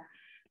is where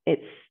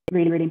it's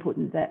really, really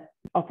important that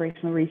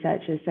operational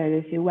researchers, so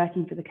those who are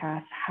working for the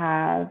CAS,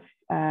 have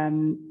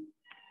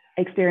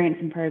experience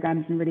in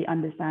programs and really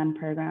understand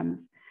programs.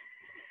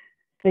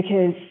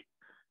 Because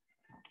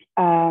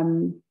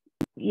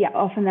yeah,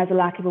 often there's a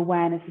lack of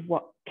awareness of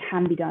what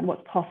can be done,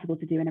 what's possible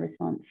to do in a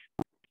response.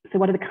 So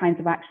what are the kinds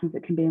of actions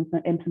that can be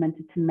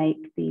implemented to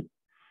make the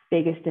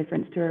biggest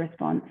difference to a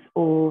response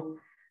or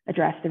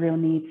address the real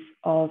needs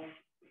of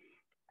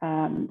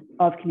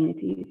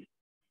communities?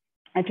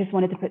 I just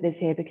wanted to put this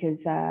here because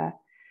yeah,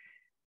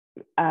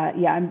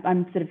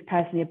 I'm sort of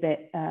personally a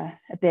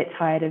bit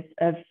tired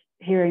of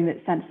hearing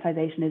that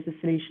sensitization is the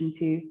solution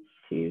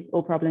to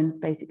all problems,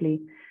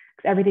 basically,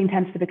 because everything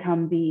tends to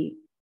become the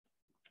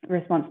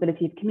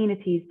responsibility of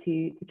communities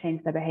to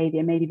change their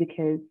behavior, maybe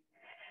because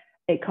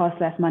it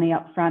costs less money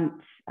up front,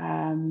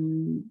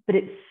 but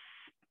it's,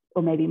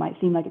 or maybe it might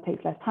seem like it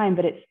takes less time,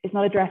 but it's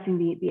not addressing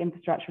the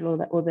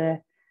infrastructural or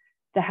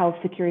the health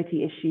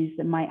security issues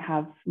that might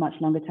have much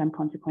longer term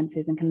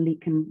consequences and can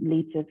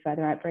lead to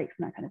further outbreaks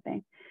and that kind of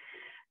thing.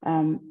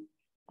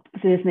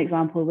 So just an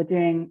example,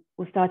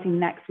 we're starting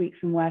next week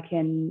some work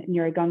in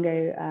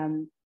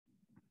Nyiragongo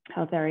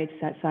health area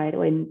research site,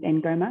 or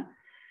in Goma,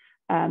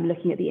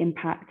 looking at the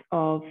impact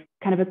of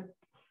kind of a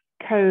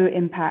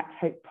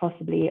co-impact,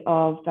 possibly,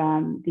 of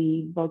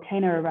the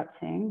volcano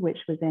erupting, which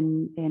was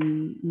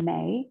in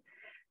May,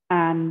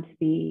 and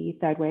the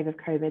third wave of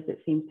COVID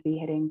that seems to be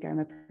hitting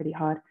Goma pretty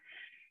hard.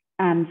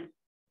 And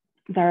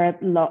there are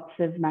lots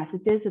of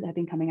messages that have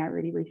been coming out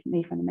really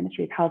recently from the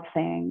Ministry of Health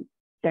saying,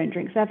 don't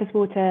drink surface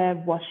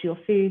water, wash your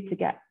food to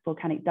get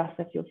volcanic dust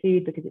off your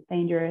food because it's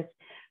dangerous.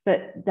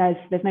 But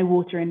there's no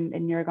water in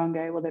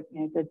Nyiragongo. Well,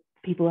 the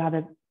people have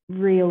a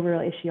real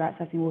issue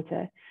accessing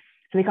water,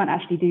 so they can't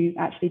actually do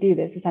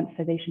this. The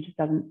sensitization just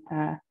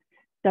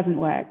doesn't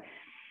work.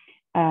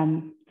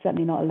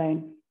 Certainly not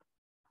alone.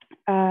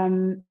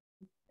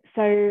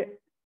 So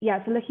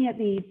yeah, so looking at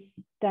the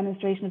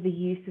demonstration of the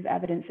use of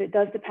evidence, so it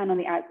does depend on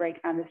the outbreak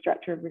and the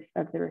structure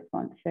of the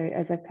response. So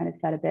as I've kind of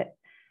said a bit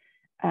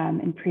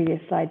in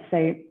previous slides,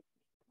 so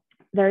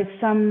there are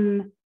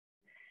some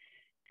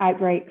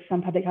outbreaks,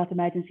 some public health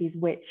emergencies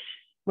where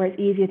it's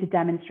easier to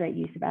demonstrate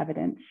use of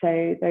evidence.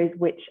 So those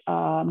which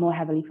are more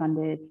heavily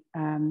funded,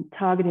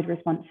 targeted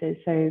responses.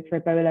 So for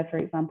Ebola, for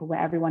example, where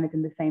everyone is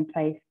in the same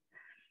place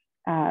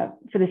for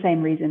the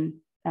same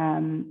reason.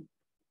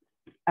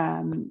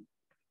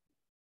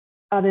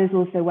 Others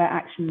also where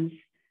actions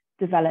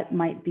developed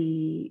might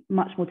be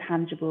much more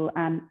tangible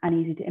and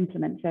easy to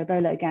implement. So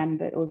Ebola again,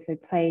 but also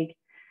plague.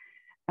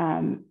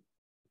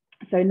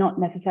 So it's not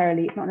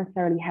necessarily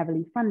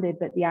heavily funded,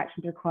 but the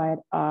actions required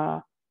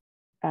are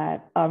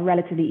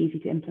relatively easy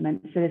to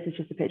implement. So this is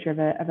just a picture of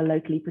a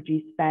locally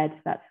produced bed.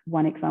 That's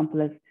one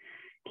example of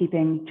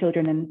keeping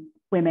children and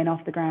women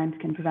off the ground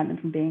can prevent them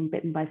from being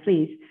bitten by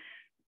fleas.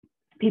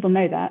 People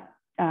know that,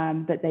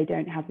 but they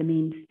don't have the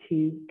means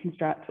to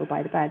construct or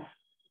buy the beds.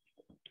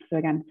 So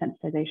again,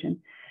 sensitization.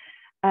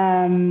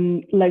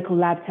 Local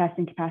lab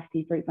testing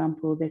capacity, for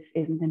example, this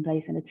isn't in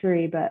place in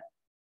Ituri, but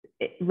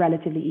it's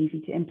relatively easy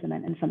to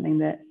implement, and something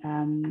that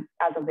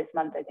as of this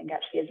month, I think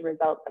actually as a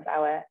result of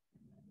our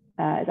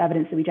as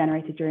evidence that we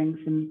generated during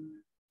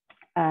some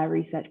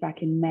research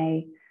back in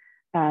May,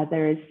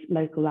 there is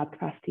local lab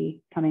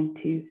capacity coming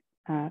to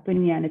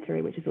Bunia and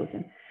Ituri, which is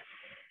awesome.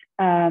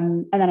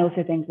 And then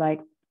also things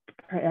like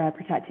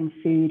protecting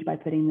food by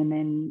putting them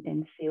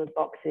in sealed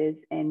boxes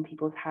in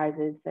people's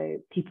houses. So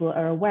people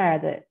are aware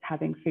that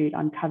having food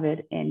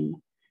uncovered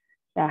in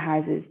their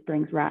houses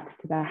brings rats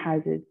to their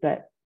houses,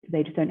 but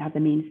they just don't have the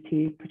means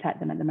to protect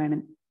them at the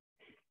moment.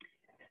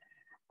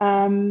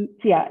 So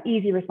yeah,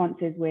 easy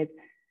responses with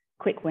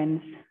quick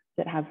wins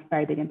that have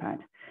very big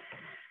impact.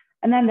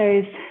 And then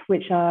those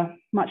which are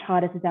much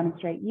harder to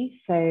demonstrate use.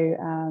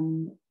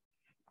 So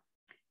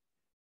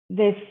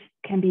this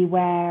can be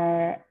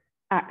where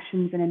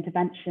actions and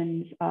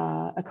interventions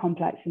are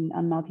complex and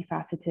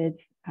multifaceted,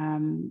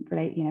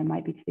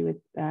 might be to do with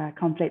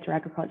conflict or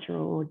agriculture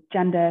or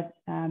gender.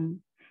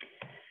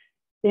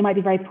 They might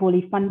be very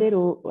poorly funded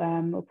or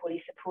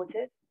poorly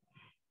supported.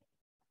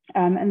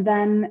 And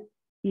then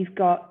you've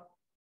got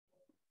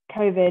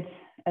COVID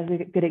as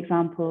a good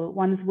example,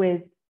 ones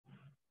with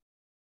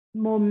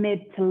more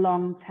mid to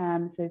long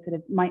term, so sort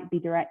of might be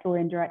direct or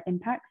indirect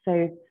impact.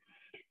 So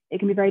it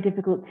can be very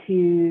difficult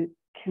to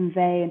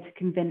convey and to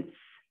convince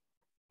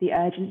the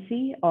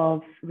urgency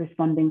of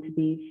responding to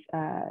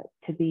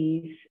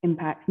these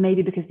impacts,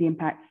 maybe because the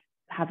impacts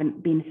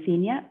haven't been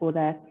seen yet, or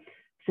they're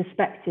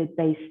suspected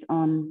based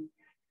on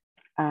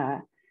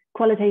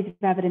qualitative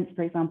evidence,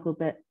 for example,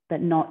 but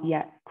not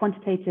yet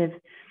quantitative.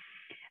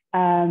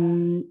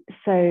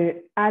 So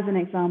as an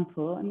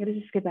example, I'm going to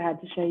just skip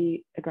ahead to show you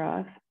a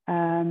graph.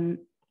 So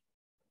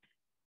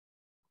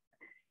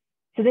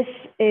this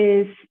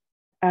is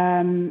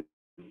DHS2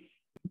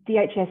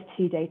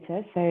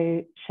 data,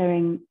 so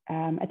showing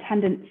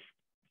attendance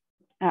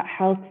at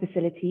health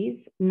facilities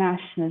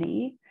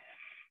nationally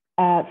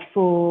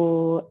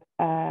for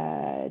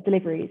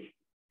deliveries,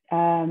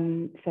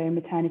 so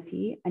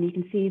maternity, and you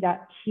can see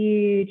that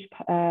huge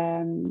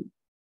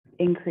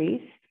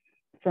increase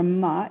from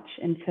March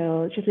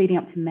until just leading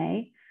up to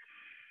May,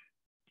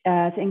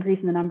 to increase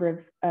in the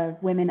number of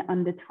women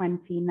under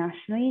 20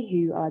 nationally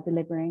who are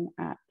delivering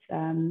at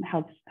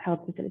health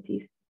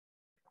facilities.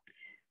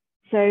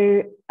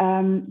 So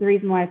the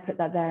reason why I put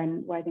that there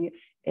and why I think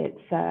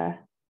it's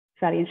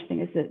fairly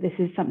interesting is that this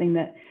is something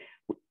that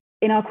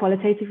in our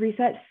qualitative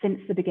research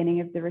since the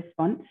beginning of the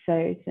response,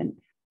 so since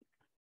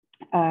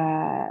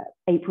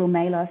April,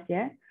 May last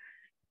year,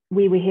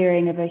 we were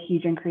hearing of a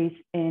huge increase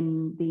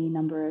in the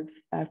number of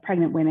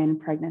pregnant women,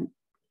 pregnant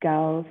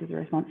girls as a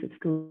response of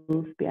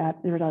schools, the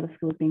result of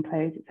schools being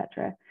closed,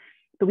 etc.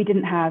 But we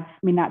didn't have,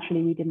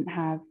 naturally, we didn't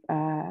have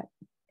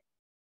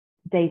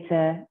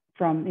data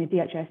from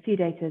DHS2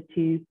 data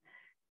to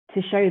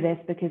show this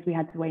because we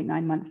had to wait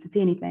 9 months to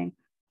see anything.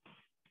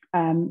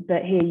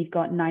 But here you've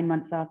got 9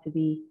 months after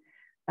this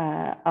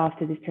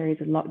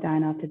period of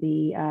lockdown, after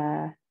the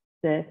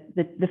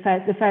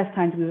first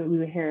times we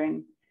were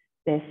hearing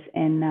this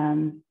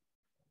in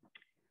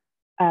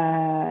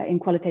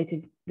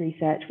qualitative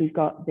research, we've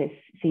got this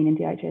seen in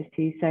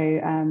DHS2. So,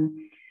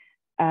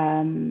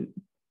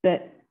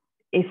 but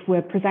if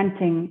we're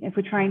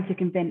trying to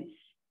convince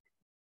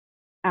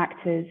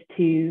actors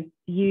to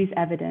use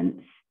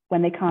evidence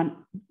when they can't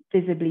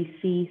visibly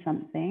see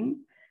something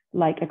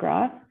like a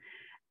graph,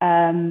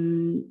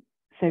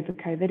 so for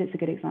COVID, it's a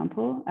good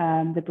example.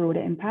 The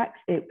broader impacts,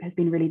 it has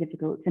been really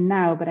difficult. So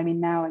now,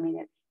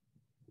 it's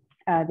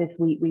this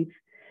week we've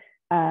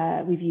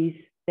used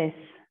this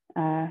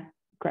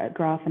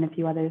graph and a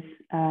few others,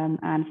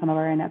 and some of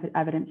our own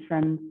evidence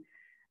from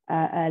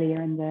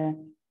earlier in the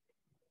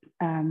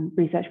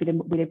research we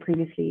did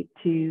previously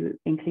to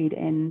include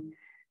in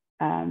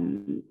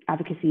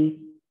advocacy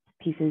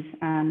pieces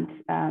and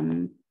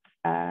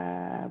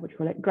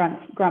grant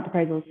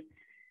proposals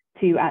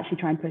to actually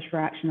try and push for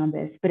action on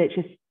this. But it's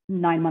just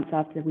 9 months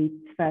after we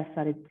first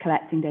started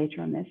collecting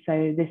data on this.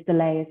 So this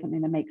delay is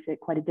something that makes it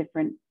quite a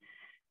different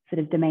sort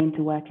of domain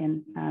to work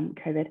in,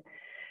 COVID.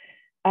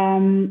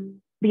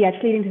 But yeah,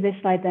 just leading to this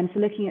slide then. So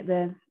looking at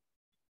the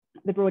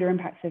broader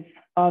impacts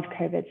of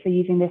COVID, so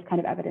using this kind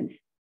of evidence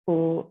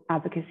for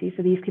advocacy.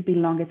 So these could be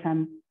longer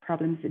term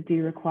problems that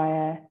do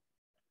require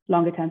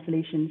longer term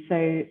solutions.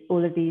 So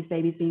all of these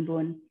babies being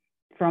born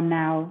from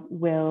now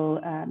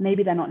will,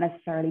 maybe they're not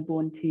necessarily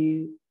born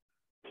to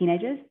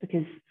teenagers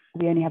because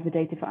we only have the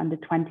data for under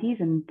 20s,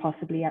 and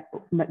possibly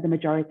the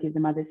majority of the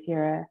mothers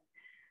here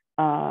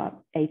are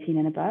 18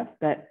 and above.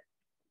 But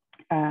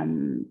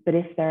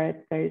if there are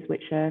those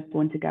which are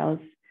born to girls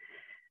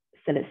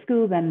still at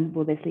school, then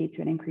will this lead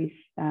to an increase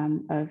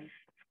of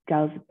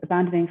girls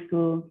abandoning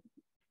school?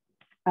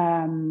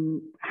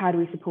 How do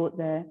we support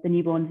the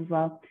newborns as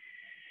well?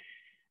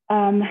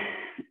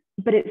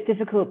 But it's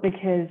difficult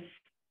because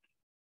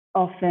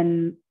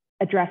often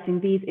addressing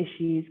these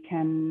issues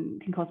can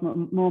cost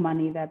more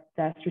money.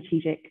 They're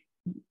strategic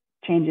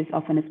changes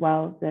often as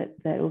well that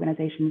the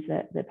organizations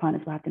that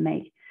partners will have to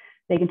make.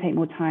 They can take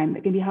more time.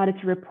 It can be harder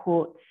to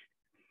report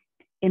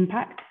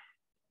impact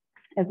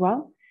as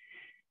well.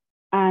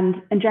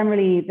 And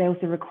generally, they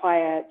also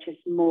require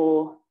just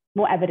more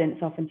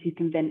evidence often to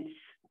convince,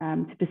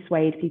 to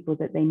persuade people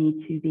that they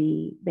need to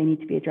be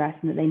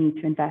addressed and that they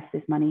need to invest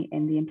this money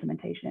in the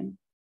implementation.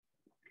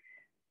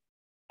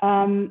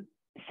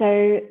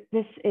 So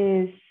this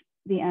is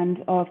the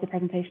end of the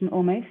presentation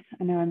almost.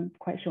 I know I'm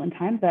quite short in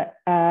time, but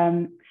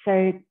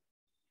so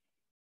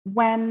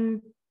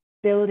when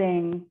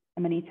building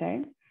a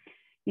MONITO,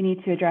 you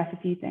need to address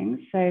a few things.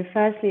 So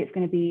firstly, it's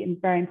going to be,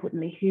 and very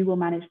importantly, who will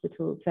manage the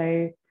tool.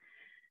 So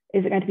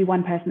is it going to be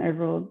one person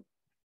overall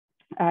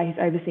who's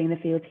overseeing the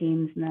field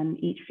teams, and then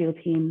each field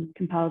team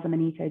compiles a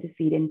MONITO to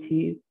feed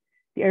into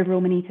the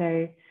overall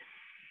MONITO?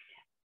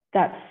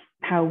 That's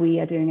how we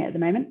are doing it at the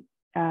moment.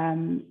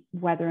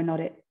 Whether or not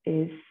it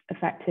is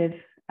effective,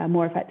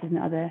 more effective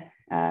than other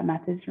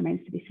methods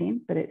remains to be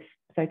seen, but it's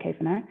okay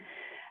for now.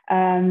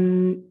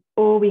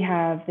 Or we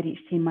have that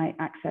each team might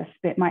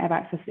have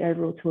access to the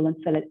overall tool and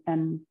fill it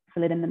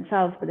in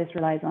themselves, but this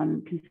relies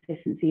on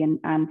consistency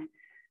and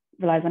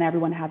relies on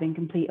everyone having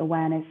complete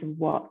awareness of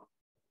what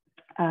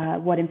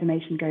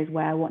information goes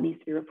where, what needs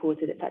to be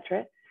reported,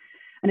 etc.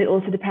 And it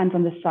also depends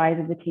on the size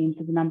of the team,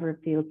 so the number of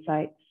field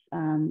sites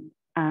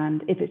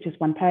and if it's just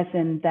one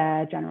person,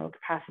 their general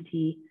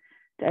capacity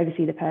to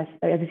oversee the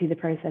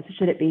process.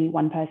 Should it be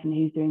one person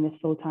who's doing this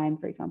full time,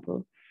 for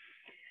example?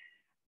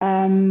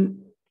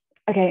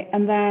 Okay,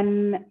 and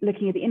then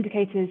looking at the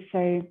indicators.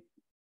 So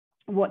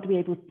what do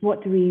we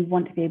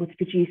want to be able to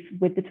produce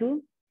with the tool?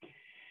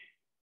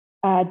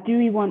 Do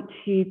we want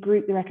to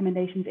group the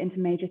recommendations into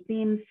major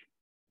themes?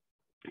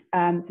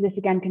 So this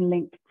again can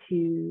link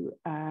to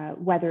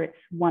whether it's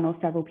one or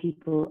several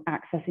people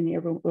accessing the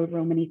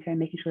overall MONITO and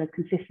making sure there's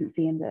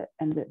consistency and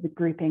the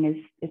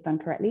grouping is done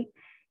correctly.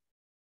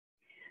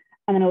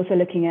 And then also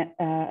looking at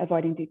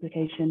avoiding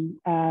duplication.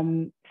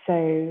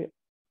 So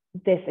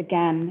this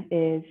again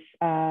is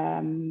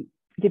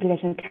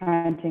duplication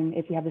accounting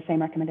if we have the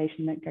same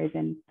recommendation that goes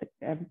in,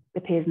 that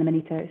appears in the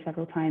MONITO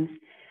several times.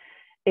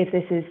 If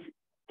this is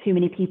too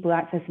many people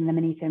accessing the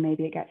MONITO,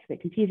 maybe it gets a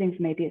bit confusing,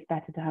 so maybe it's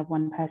better to have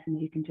one person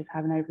who can just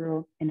have an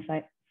overall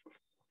insight.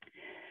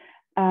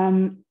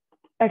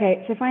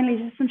 Okay, so finally,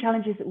 just some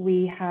challenges that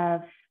we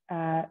have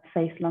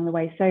faced along the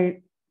way. So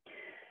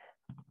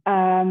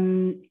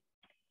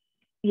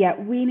yeah,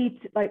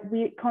 we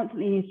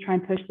constantly need to try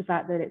and push the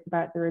fact that it's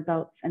about the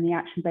results and the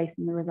action based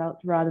on the results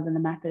rather than the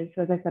methods.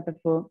 So as I said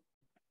before,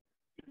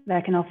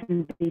 there can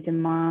often be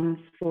demands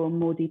for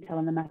more detail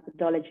on the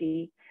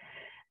methodology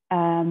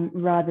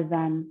rather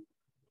than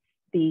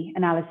the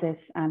analysis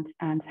and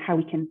how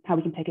we can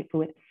take it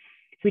forward.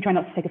 So we try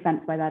not to take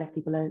offense by that if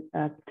people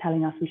are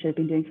telling us we should have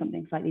been doing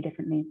something slightly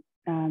differently.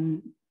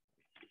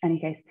 Any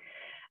case.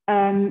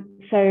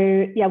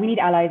 So yeah, we need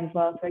allies as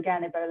well. So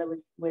again, Ebola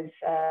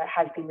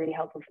has been really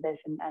helpful for this,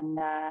 and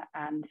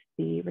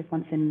the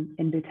response in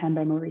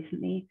Butembo more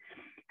recently,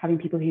 having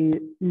people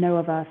who know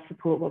of us,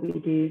 support what we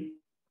do,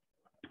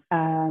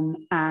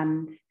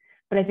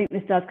 but I think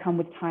this does come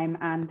with time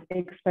and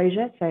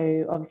exposure.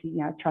 So obviously,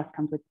 trust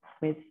comes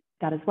with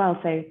that as well.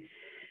 So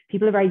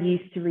people are very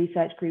used to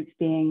research groups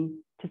being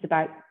just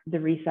about the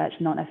research,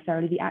 not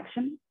necessarily the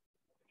action,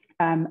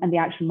 and the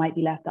action might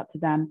be left up to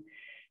them.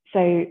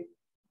 So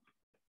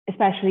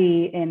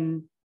especially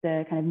in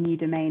the kind of new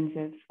domains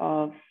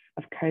of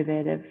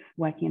COVID, of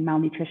working in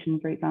malnutrition,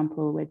 for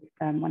example, with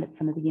some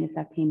of the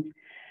UNICEF teams,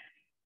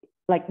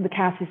 like the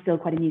CAS is still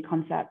quite a new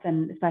concept,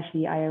 and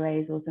especially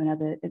IOA is also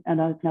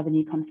another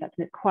new concept,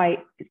 and it's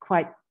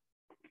quite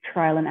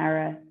trial and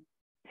error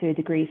to a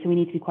degree. So we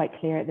need to be quite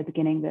clear at the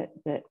beginning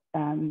that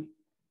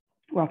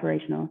we're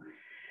operational.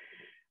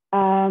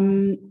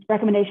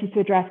 Recommendations to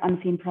address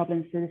unseen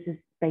problems. So this is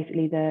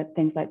basically the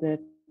things like the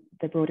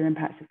broader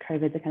impacts of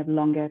COVID, the kind of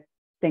longer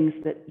things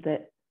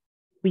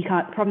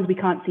problems we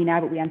can't see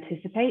now, but we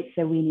anticipate.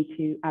 So we need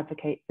to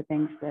advocate for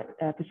things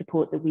for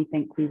support that we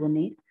think we will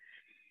need.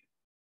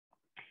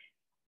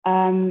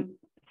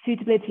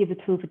 Suitability of the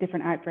tool for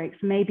different outbreaks.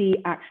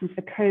 Maybe actions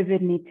for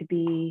COVID need to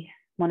be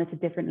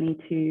monitored differently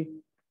to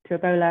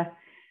Ebola.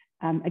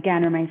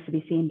 Again, remains to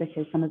be seen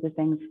because some of the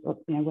things,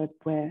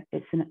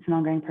 it's an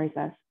ongoing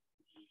process.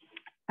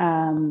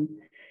 And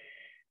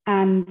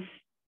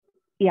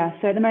yeah,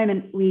 so at the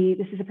moment,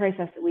 this is a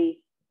process that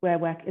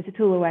it's a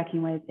tool we're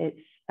working with. It's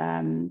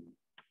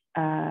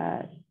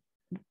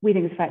we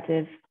think it's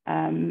effective,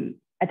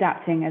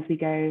 adapting as we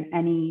go.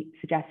 Any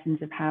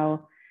suggestions of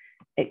how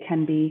it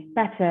can be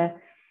better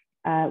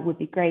would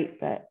be great,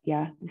 but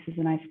yeah, this is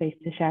a nice space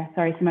to share.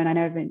 Sorry, Simone, I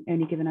know I've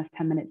only given us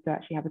 10 minutes to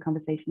actually have a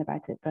conversation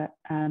about it, but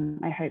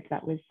I hope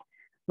that was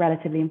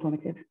relatively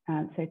informative.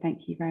 So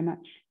thank you very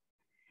much.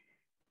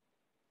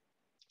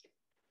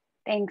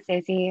 Thanks,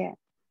 Izzy.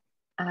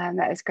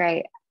 That was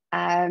great.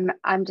 I'm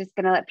just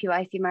gonna let people,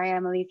 I see Maria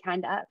Emily's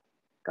hand up.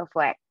 Go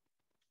for it.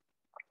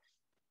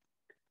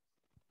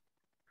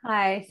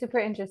 Hi, super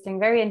interesting,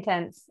 very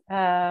intense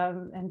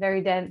and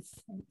very dense,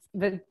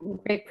 but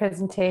great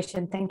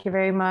presentation. Thank you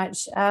very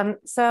much.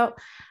 So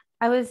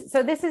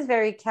this is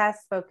very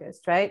CAS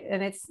focused, right?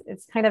 And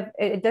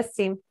it does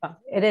seem, well,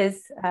 it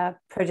is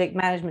project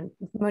management.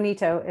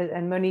 MONITO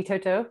and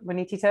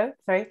MONITO,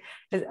 sorry,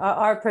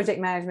 are project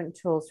management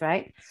tools,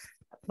 right?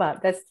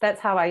 But that's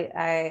how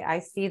I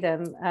see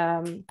them.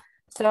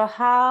 So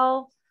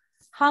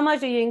how much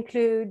do you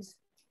include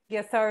the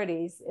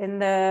authorities in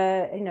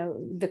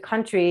the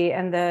country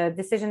and the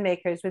decision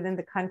makers within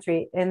the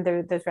country in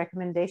those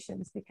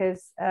recommendations?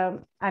 Because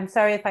I'm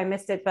sorry if I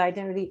missed it, but I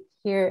didn't really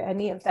hear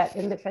any of that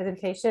in the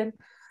presentation.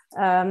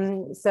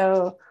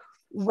 So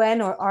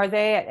when or are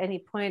they at any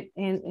point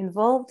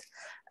involved?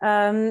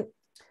 And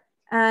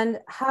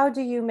how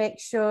do you make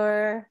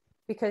sure,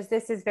 because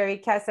this is very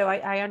CAS, so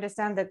I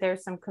understand that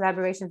there's some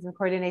collaborations and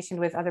coordination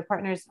with other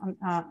partners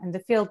in the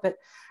field, but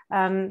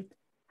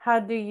how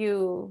do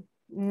you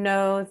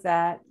know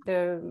that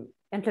the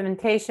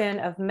implementation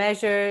of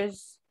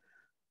measures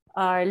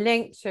are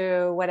linked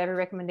to whatever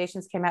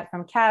recommendations came out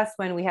from CAS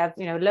when we have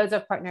loads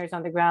of partners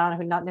on the ground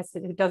who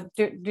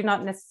do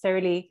not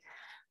necessarily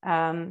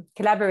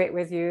collaborate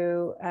with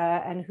you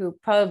and who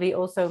probably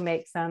also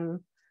make some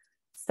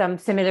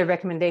similar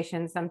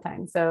recommendations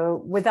sometimes.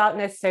 So without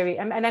necessarily,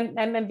 and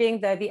I'm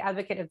being the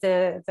advocate of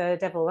the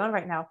devil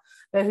right now,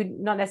 but who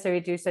not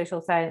necessarily do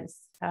social science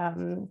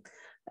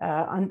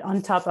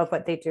on top of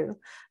what they do.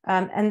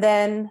 And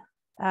then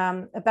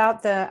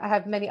I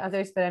have many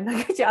others, but I'm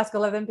not going to ask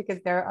all of them because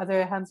there are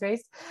other hands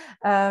raised.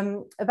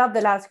 About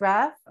the last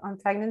graph on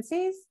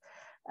pregnancies,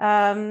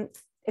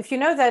 if you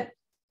know that,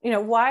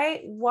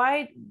 why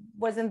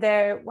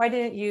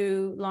didn't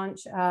you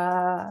launch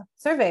a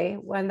survey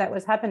when that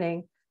was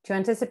happening to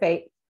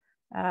anticipate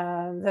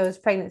those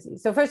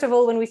pregnancies? So first of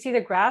all, when we see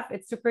the graph,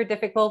 it's super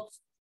difficult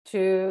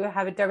to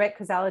have a direct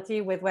causality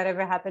with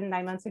whatever happened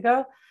 9 months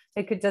ago.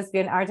 It could just be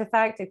an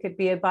artifact. It could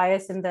be a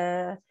bias in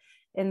the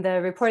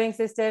reporting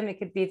system. It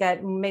could be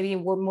that maybe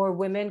more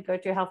women go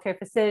to healthcare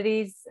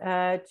facilities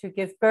to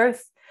give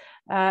birth.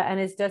 And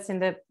it's just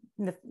I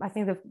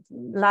think the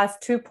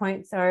last 2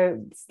 points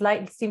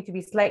seem to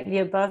be slightly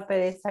above, but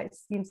it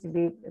seems to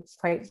be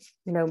quite,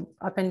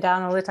 up and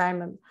down all the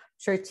time. I'm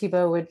sure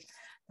Thibaut would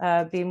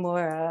be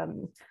more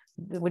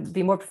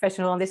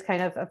professional on this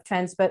kind of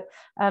trends. But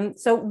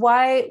so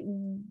why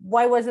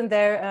wasn't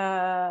there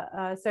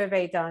a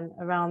survey done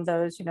around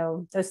those,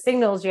 those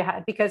signals you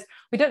had? Because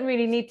we don't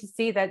really need to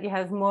see that you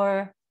have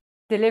more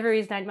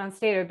deliveries 9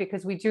 months later,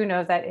 because we do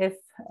know that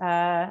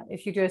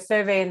if you do a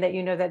survey and that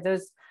that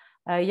those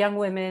young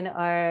women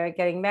are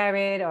getting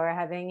married or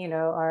having,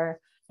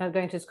 are not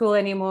going to school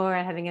anymore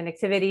and having an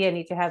activity and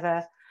need to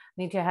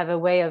have a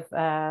way of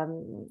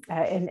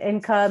an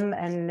income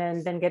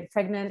and then get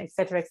pregnant, et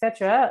cetera,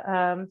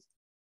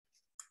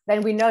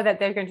 then we know that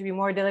there are going to be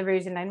more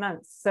deliveries in 9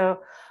 months.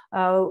 So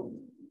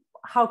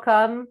how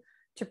come,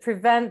 to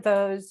prevent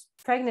those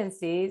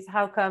pregnancies,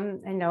 how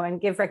come, and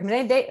give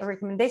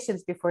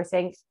recommendations before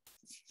saying,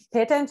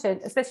 pay attention,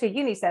 especially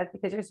UNICEF,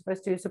 because you're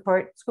supposed to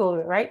support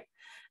school, right?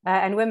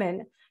 And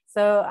women.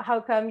 So how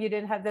come you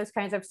didn't have those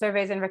kinds of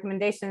surveys and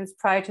recommendations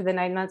prior to the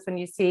 9 months when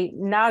you think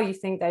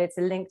that it's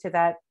a link to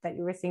that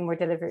you were seeing more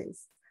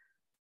deliveries?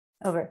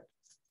 Over.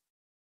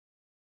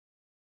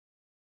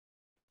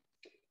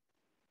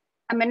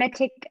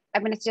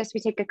 we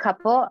take a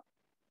couple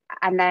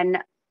and then,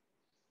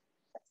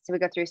 so we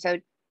go through. So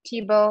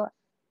Thibaut,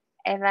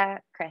 Eva,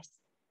 Chris.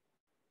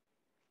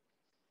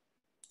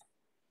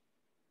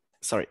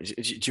 Sorry,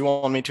 do you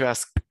want me to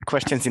ask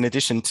questions in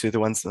addition to the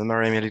ones that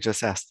Marie-Amélie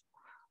just asked?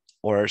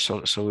 Or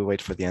shall we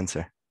wait for the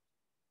answer?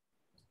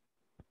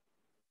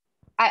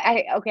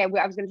 Okay, I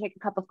was going to take a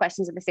couple of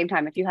questions at the same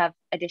time. If you have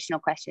additional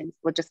questions,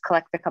 we'll just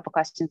collect a couple of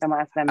questions and we'll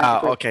ask them.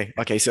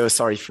 Okay. So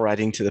sorry for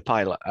adding to the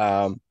pile.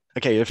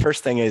 Okay, the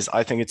first thing is,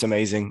 I think it's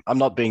amazing. I'm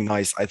not being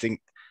nice. I think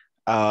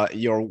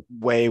you're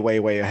way, way,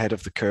 way ahead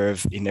of the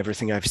curve in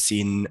everything I've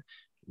seen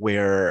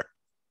where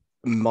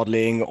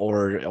modeling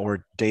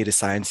or data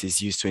science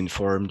is used to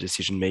inform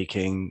decision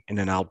making in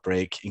an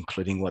outbreak,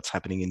 including what's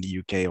happening in the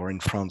UK or in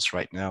France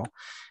right now.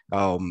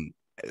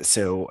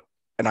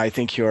 And I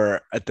think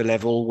you're at the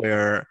level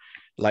where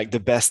like the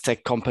best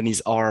tech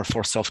companies are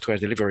for software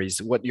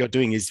deliveries. What you're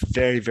doing is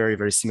very, very,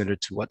 very similar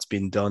to what's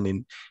been done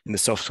in the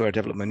software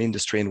development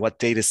industry and what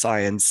data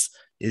science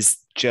is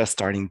just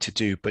starting to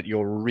do, but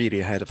you're really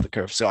ahead of the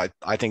curve. So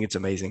I think it's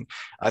amazing.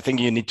 I think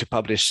you need to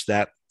publish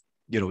that,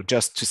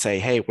 just to say,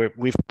 hey,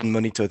 we've done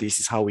MONITO.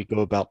 This is how we go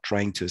about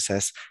trying to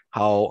assess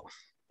how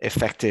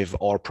effective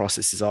our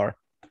processes are.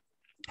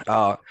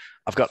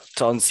 I've got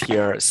tons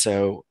here.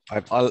 So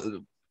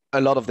a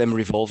lot of them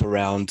revolve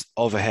around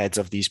overheads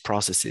of these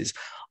processes.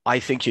 I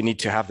think you need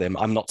to have them.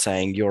 I'm not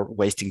saying you're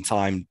wasting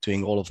time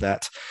doing all of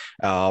that,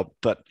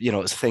 but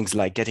things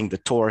like getting the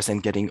tours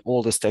and getting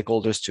all the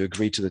stakeholders to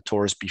agree to the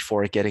tours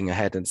before getting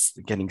ahead and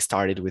getting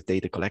started with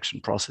data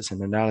collection process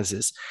and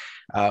analysis.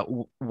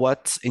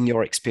 What, in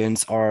your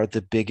experience, are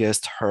the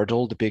biggest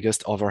hurdle, the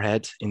biggest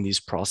overhead in these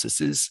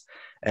processes,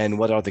 and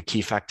what are the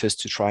key factors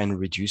to try and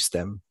reduce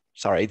them?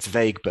 Sorry, it's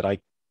vague, but I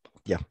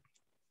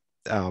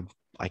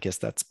guess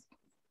that's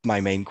my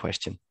main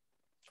question.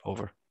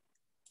 Over.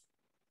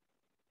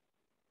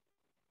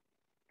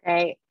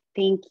 Great,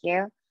 thank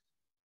you.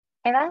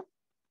 Eva?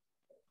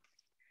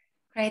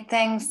 Great,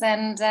 thanks.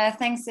 And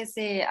thanks,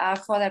 Izzy,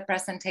 for that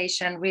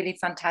presentation. Really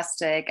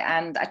fantastic.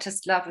 And I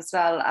just love as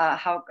well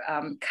how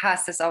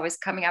CAS is always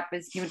coming up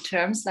with new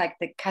terms like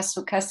the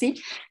CASUCASI.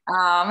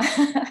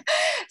 I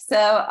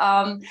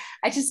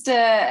just,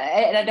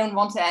 and I don't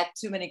want to add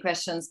too many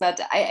questions,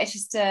 but I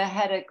just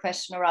had a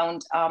question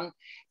around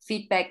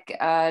feedback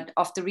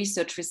of the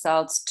research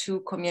results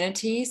to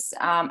communities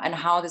and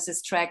how this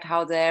is tracked,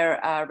 how their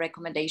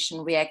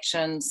recommendation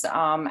reactions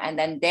and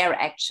then their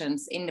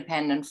actions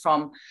independent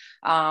from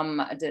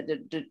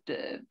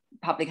the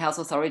public health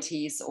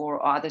authorities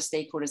or other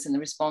stakeholders in the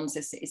response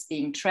is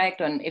being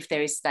tracked, and if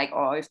there is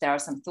or if there are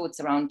some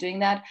thoughts around doing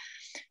that.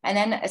 And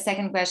then a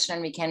second question,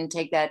 and we can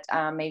take that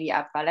maybe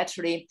up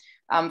bilaterally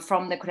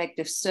from the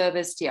collective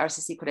service, the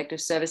RCC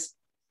collective service.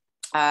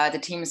 The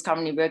team is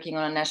currently working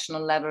on a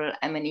national level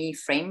M&E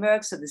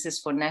framework. So this is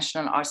for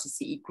national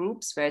RCCE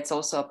groups, where it's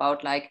also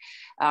about like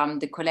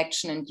the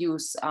collection and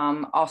use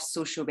of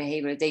social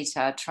behavioral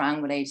data,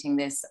 triangulating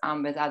this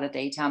with other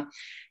data.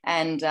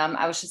 And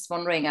I was just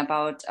wondering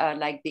about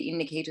like the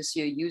indicators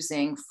you're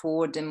using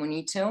for the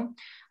MONITO,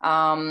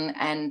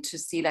 and to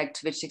see like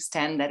to which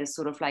extent that is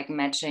sort of like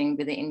matching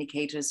with the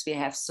indicators we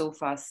have so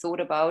far thought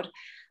about.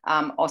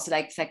 Also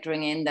like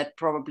factoring in that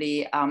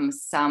probably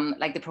some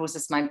like the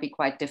process might be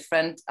quite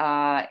different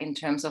in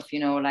terms of, you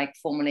know, like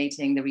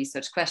formulating the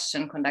research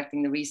question,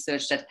 conducting the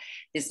research, that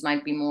this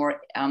might be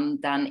more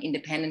done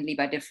independently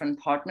by different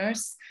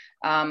partners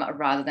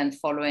rather than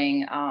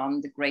following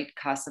the Great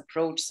CAS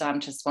approach. So I'm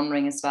just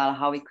wondering as well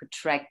how we could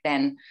track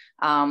then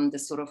the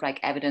sort of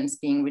like evidence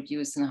being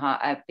reduced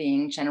and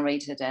being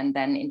generated and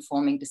then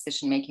informing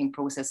decision-making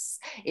process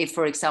if,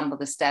 for example,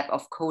 the step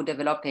of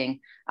co-developing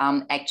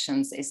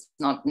actions is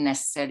not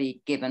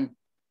necessarily given.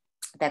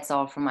 That's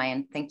all from my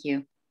end. Thank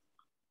you.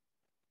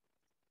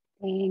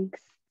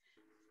 Thanks.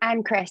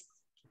 And Chris.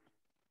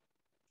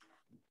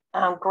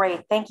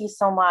 Great, thank you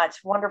so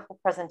much. Wonderful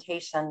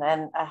presentation.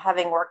 And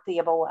having worked the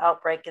Ebola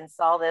outbreak and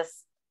saw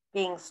this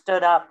being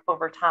stood up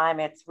over time,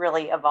 it's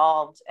really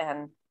evolved.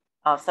 And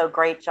so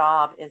great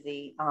job,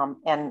 Izzy.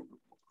 And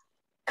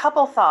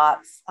couple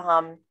thoughts.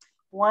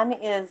 One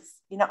is,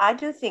 you know, I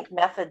do think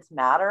methods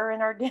matter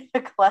in our data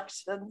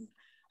collections.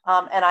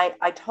 And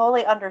I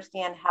totally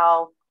understand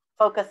how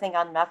focusing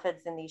on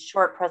methods in these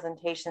short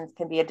presentations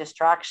can be a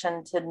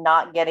distraction to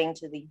not getting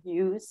to the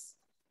use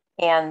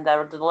and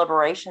the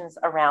deliberations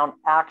around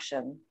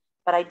action.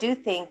 But I do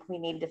think we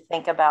need to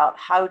think about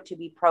how to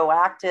be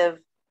proactive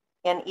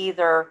in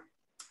either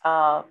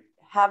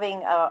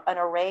having an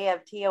array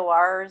of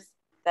TORs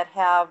that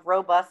have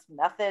robust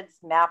methods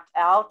mapped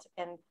out,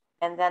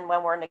 and then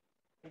when we're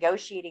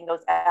negotiating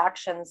those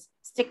actions,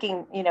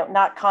 sticking, you know,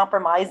 not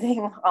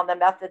compromising on the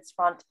methods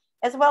front,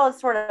 as well as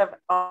sort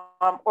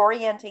of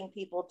orienting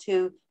people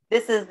to,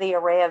 this is the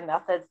array of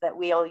methods that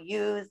we'll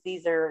use,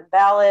 these are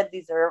valid,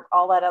 these are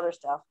all that other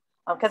stuff.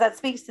 Because that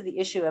speaks to the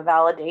issue of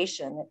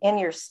validation. In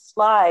your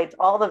slides,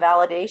 all the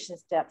validation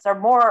steps are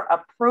more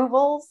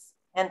approvals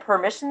and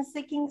permission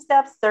seeking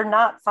steps. They're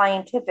not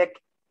scientific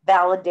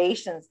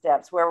validation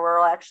steps where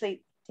we're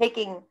actually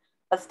taking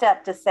a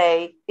step to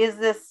say, is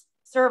this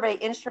survey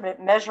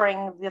instrument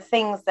measuring the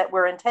things that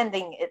we're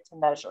intending it to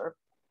measure?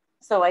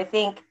 So I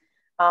think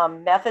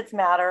methods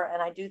matter.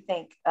 And I do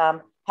think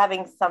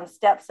having some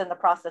steps in the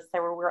process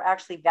there where we're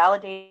actually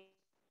validating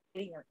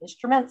our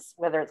instruments,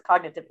 whether it's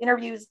cognitive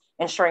interviews,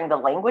 ensuring the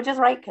language is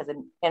right, because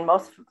in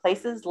most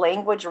places,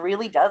 language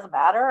really does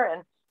matter.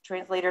 And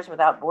Translators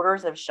Without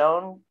Borders have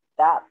shown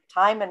that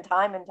time and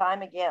time and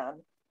time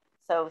again.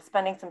 So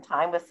spending some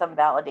time with some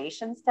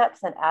validation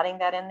steps and adding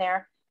that in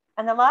there.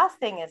 And the last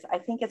thing is, I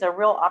think is a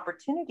real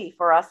opportunity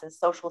for us as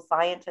social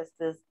scientists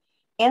is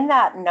in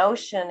that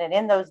notion and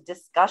in those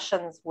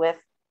discussions with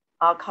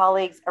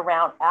colleagues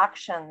around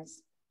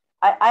actions.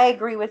 I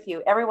agree with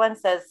you. Everyone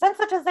says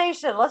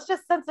sensitization, let's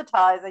just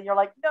sensitize. And you're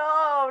like,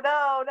 no,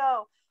 no,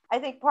 no. I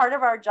think part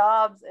of our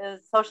jobs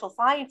as social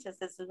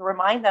scientists is to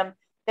remind them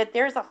that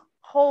there's a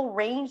whole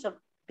range of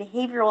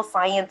behavioral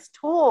science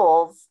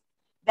tools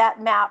that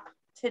map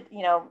to,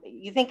 you know,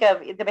 you think of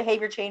the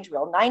behavior change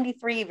wheel,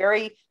 93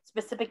 very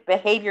specific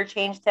behavior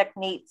change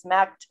techniques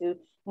mapped to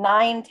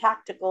 9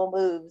 tactical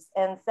moves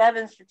and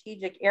 7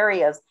 strategic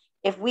areas.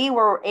 If we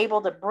were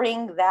able to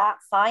bring that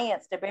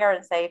science to bear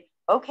and say,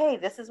 okay,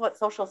 this is what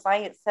social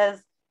science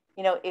says,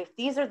 you know, if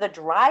these are the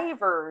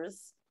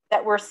drivers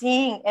that we're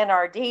seeing in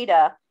our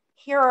data,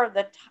 here are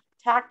the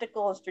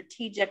tactical and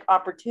strategic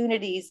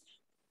opportunities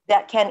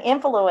that can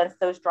influence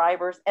those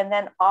drivers, and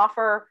then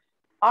offer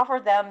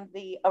them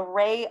the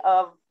array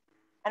of,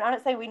 and I'm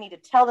not saying we need to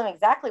tell them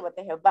exactly what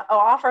they have, but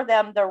offer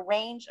them the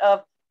range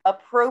of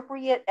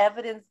appropriate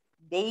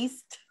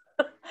evidence-based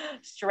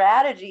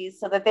strategies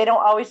so that they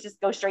don't always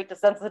just go straight to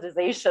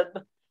sensitization.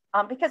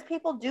 Because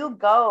people do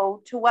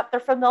go to what they're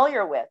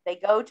familiar with. They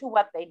go to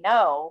what they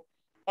know.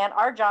 And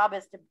our job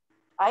is to,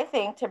 I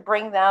think, to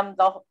bring them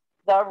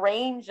the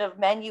range of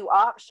menu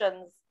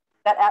options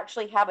that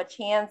actually have a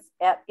chance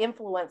at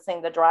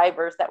influencing the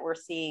drivers that we're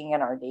seeing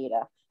in our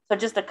data. So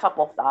just a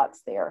couple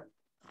thoughts there.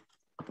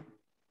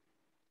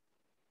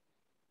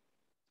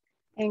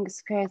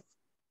 Thanks, Chris.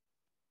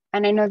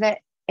 And I know that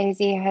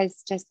Izzy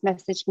has just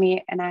messaged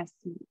me and asked,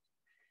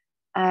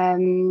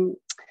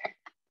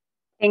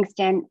 thanks,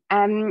 Jen.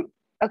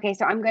 Okay,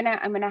 so I'm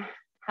gonna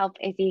help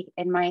Izzy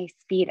in my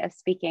speed of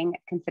speaking,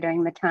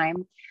 considering the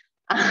time.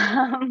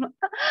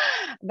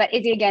 But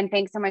Izzy, again,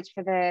 thanks so much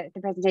for the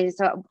presentation.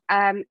 So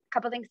a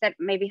couple things that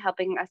may be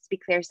helping us to be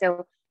clear.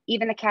 So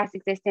even the CAS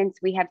existence,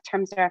 we have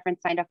terms of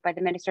reference signed off by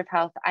the Minister of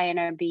Health,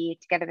 INRB,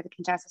 together with the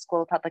Kinshasa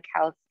School of Public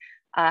Health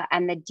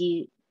and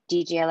the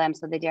DGLM,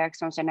 so the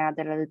Direction Générale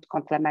de la Lutte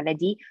contre la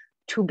Maladie,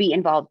 to be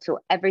involved. So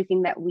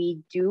everything that we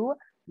do,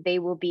 they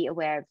will be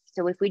aware of.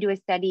 So if we do a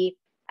study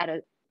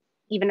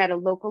even at a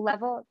local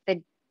level,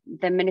 the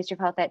Minister of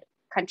Health at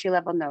country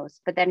level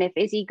knows. But then if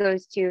Izzy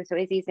goes to, so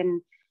Izzy's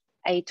in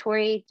a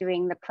Tory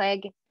doing the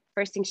plague,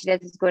 first thing she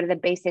does is go to the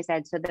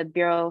BCZ, so the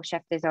Bureau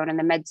Chef de Zone and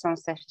the Médecin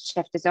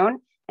Chef de Zone,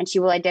 and she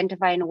will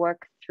identify and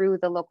work through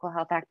the local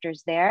health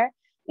actors there,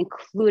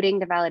 including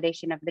the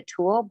validation of the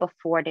tool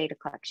before data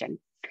collection.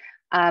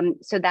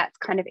 So that's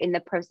kind of in the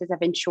process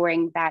of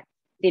ensuring that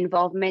the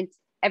involvement,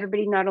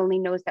 everybody not only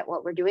knows that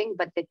what we're doing,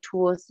 but the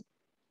tools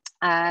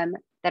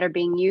that are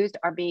being used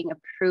are being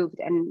approved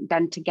and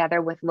done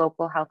together with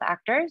local health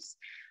actors,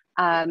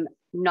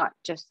 not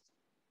just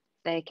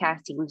the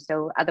CAS team.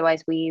 So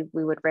otherwise we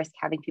would risk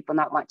having people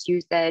not want to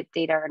use the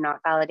data or not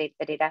validate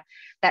the data.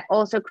 That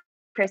also,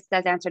 Chris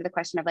does answer the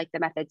question of like the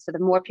methods. So the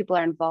more people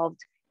are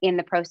involved in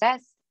the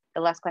process,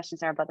 the less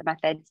questions are about the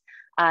methods.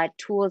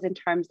 Tools in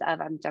terms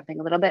of, I'm jumping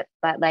a little bit,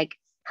 but like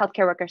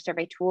healthcare worker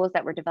survey tools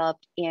that were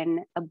developed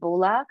in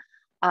Ebola.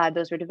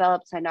 Those were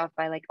developed, signed off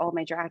by like all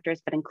major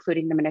actors, but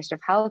including the Minister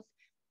of Health,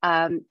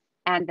 and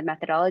the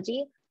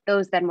methodology.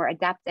 Those then were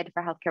adapted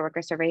for healthcare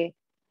worker surveys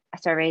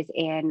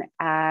in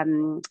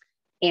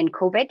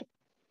COVID,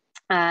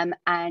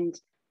 and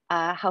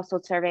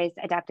household surveys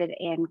adapted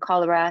in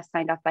cholera,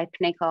 signed off by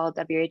PNACL,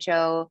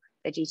 WHO,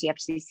 the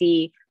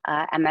GTFCC,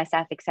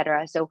 MSF,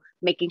 etc. So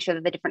making sure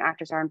that the different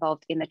actors are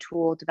involved in the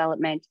tool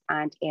development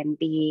and in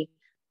the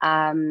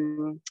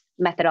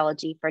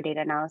methodology for data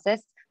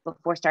analysis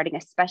before starting,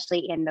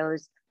 especially in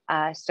those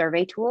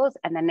survey tools.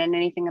 And then in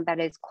anything that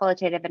is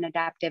qualitative and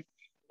adaptive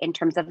in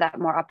terms of that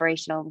more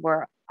operational,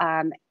 we're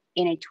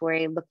in a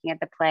Tory looking at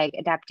the plague,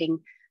 adapting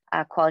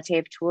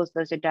qualitative tools.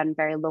 Those are done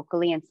very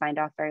locally and signed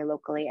off very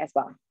locally as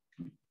well.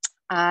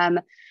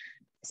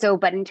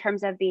 But in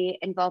terms of the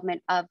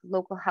involvement of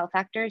local health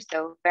actors,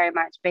 so very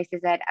much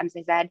BCZ,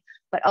 MCZ,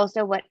 but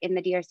also what in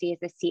the DRC is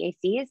the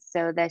CACs,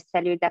 so the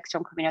Cellule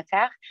d'Action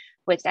Communautaire,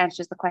 which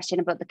answers the question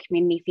about the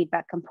community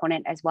feedback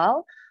component as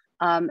well.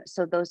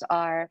 So those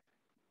are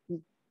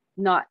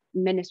not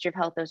Ministry of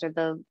Health, those are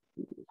the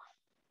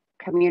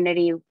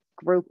community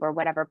group or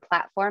whatever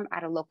platform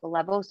at a local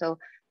level. So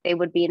they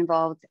would be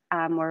involved,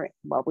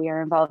 we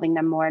are involving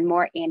them more and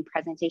more in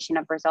presentation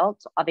of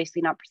results,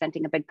 obviously not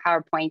presenting a big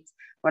PowerPoint.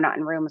 We're not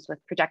in rooms with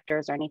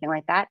projectors or anything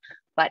like that,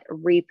 but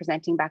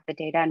representing back the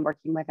data and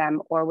working with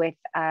them or with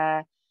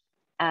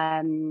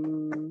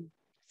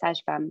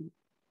sage-femme,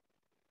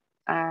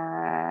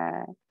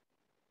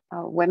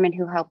 women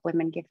who help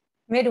women give.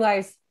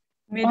 Midwives.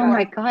 Oh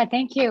my God,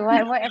 thank you.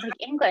 What like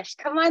English,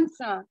 come on,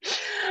 son.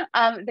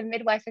 The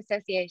midwife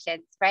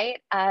associations,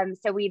 right?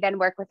 So we then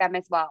work with them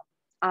as well.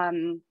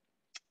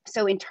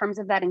 So in terms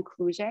of that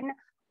inclusion,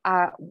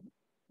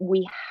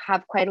 we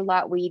have quite a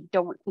lot. We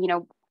don't,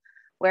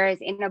 whereas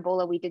in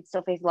Ebola, we did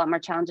still face a lot more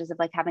challenges of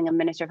like having a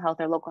Minister of Health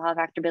or local health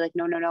actor be like,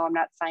 no, I'm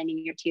not signing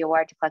your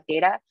TOR to collect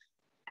data.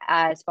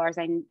 As far as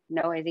I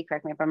know, Izzy,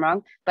 correct me if I'm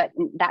wrong, but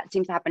that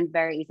seems to happen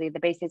very easily. The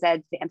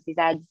BCZs, the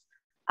MCZs,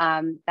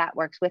 that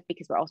works with,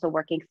 because we're also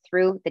working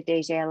through the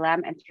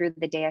DGLM and through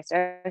the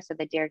DSO, so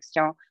the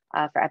Direction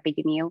for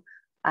Epidemie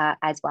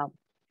as well.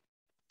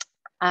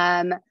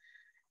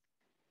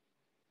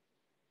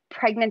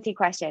 Pregnancy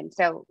question.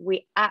 So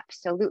we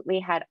absolutely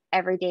had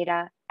every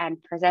data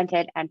and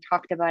presented and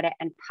talked about it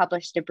and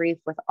published a brief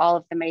with all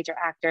of the major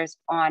actors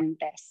on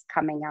this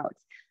coming out,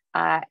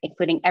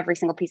 including every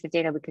single piece of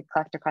data we could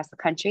collect across the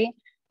country.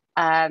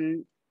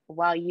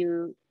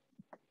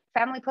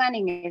 Family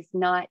planning is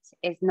not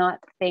the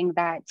thing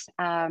that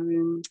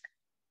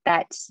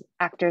that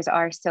actors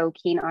are so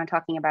keen on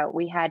talking about.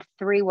 We had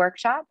 3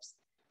 workshops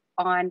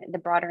on the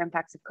broader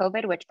impacts of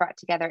COVID, which brought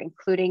together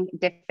including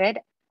DFID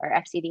or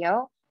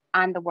FCDO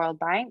and the World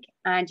Bank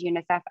and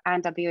UNICEF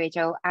and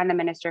WHO and the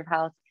Minister of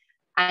Health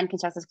and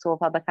Kinshasa School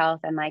of Public Health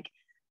and like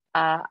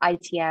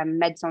ITM,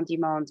 Médecins du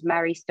Monde,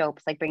 Marie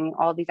Stopes, like bringing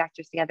all these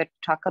actors together to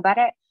talk about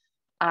it.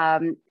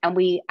 And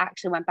we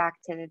actually went back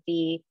to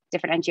the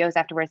different NGOs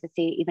afterwards to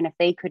see even if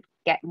they could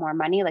get more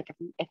money, like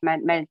if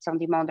Médecins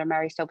du Monde or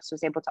Marie Stopes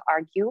was able to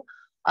argue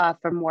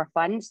for more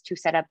funds to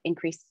set up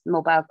increased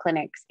mobile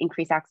clinics,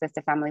 increase access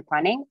to family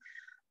planning.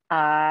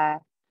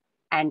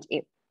 And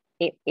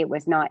it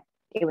was not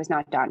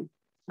done.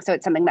 So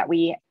it's something that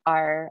we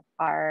are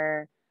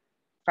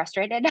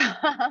frustrated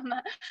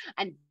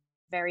and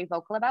very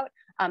vocal about.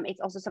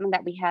 It's also something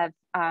that we have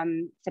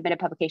submitted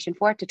publication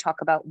for to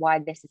talk about why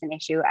this is an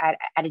issue at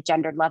a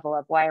gendered level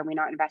of why are we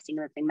not investing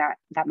in the thing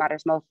that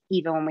matters most,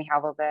 even when we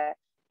have all the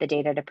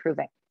data to prove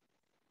it.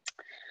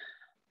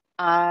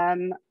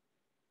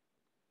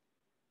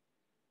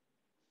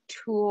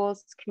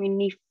 Tools,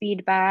 community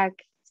feedback,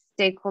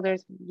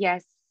 stakeholders,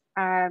 yes.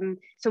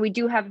 So we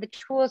do have the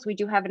tools. We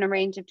do have a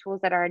range of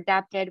tools that are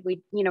adapted.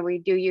 We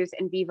do use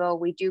in vivo.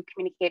 We do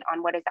communicate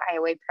on what is the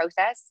IOA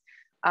process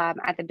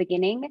at the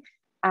beginning.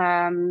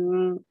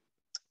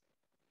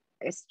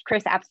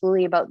 Chris,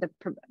 absolutely about the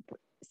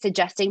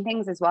suggesting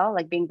things as well,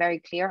 like being very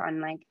clear on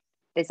like,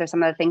 these are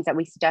some of the things that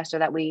we suggest or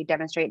that we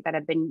demonstrate that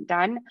have been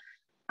done.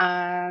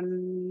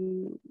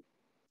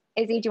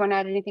 Izzy, do you want to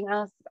add anything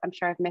else? I'm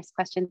sure I've missed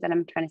questions and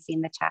I'm trying to see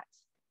in the chat.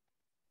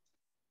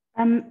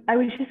 I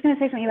was just going to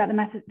say something about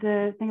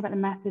the thing about the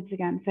methods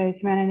again. So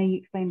Simone, I know you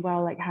explained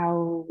well, like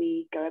how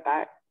we go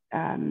about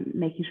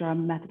making sure our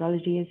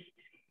methodology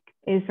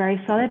is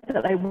very solid.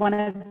 But like one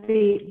of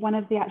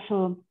the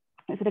actual,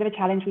 it's a bit of a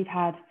challenge we've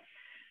had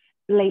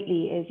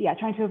lately is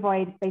trying to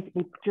avoid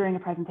basically during a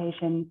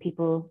presentation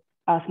people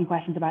asking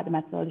questions about the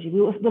methodology.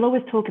 We'll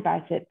always talk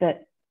about it,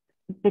 but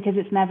because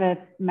it's never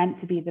meant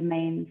to be the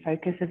main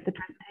focus of the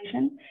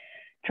presentation,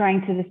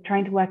 trying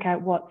to work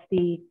out what's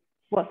the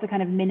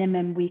kind of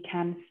minimum we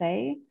can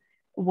say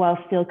while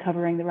still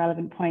covering the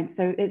relevant points.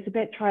 So it's a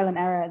bit trial and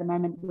error at the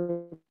moment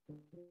with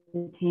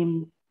the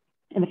team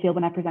in the field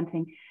when they're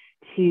presenting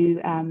to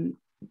kind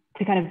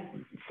of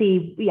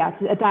see,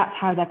 to adapt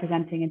how they're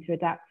presenting and to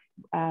adapt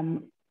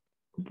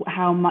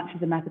how much of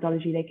the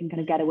methodology they can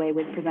kind of get away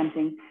with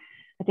presenting.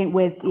 I think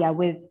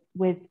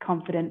with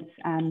confidence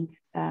and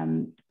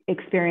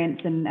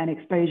experience and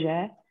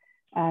exposure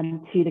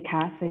to the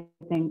CAS, I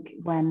think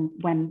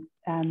when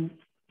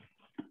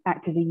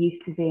actors are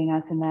used to seeing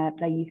us and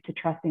they're used to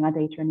trusting our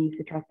data and used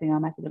to trusting our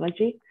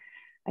methodology,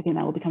 I think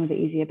that will become a bit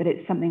easier. But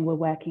it's something we're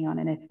working on,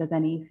 and if there's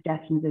any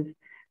suggestions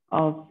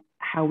of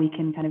how we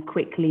can kind of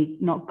quickly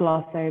not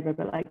gloss over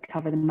but like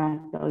cover the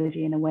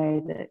methodology in a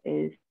way that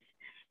is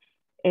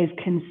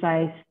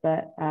concise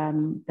but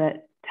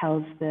that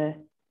tells the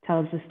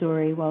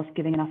story whilst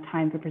giving enough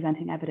time for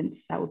presenting evidence,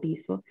 that would be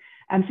useful.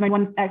 So my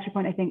one extra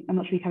point, I think, I'm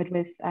not sure you covered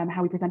with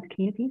how we present to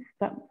communities,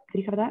 but did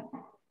you cover that?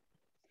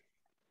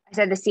 I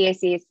said the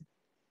CACs.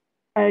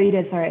 Oh, you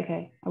did, sorry,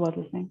 okay, I was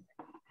listening.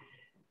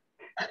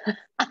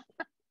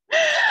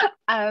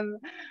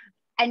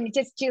 And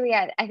just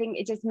Juliet, I think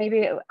it just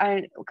maybe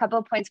a couple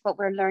of points what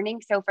we're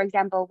learning. So for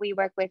example, we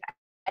work with,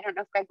 I don't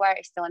know if Gregoire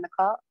is still on the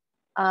call,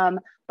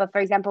 but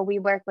for example, we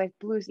work with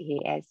Blues, he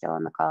is still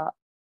on the call.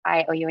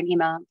 I owe you an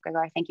email,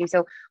 Gregoire, thank you.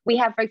 So we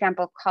have, for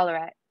example,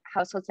 cholera,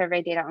 household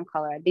survey data on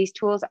cholera. These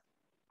tools,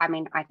 I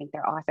mean, I think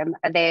they're awesome.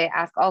 They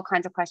ask all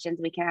kinds of questions.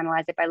 We can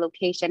analyze it by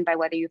location, by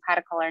whether you've had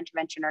a cholera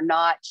intervention or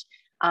not,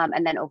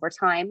 and then over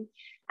time.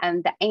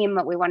 And the aim,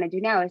 what we want to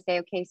do now is say,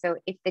 okay, so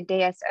if the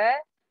DSE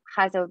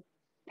has a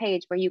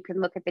page where you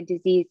can look at the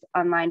disease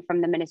online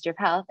from the Ministry of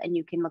Health, and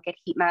you can look at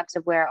heat maps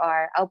of where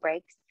are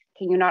outbreaks,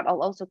 can you not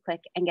also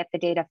click and get the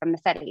data from the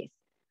cities?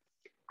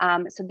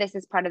 So this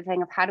is part of the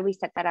thing of how do we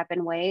set that up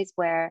in ways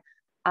where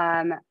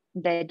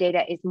the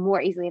data is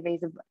more easily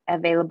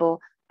available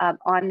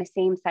on the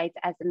same sites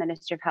as the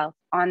Ministry of Health,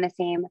 on the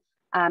same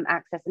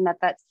access, and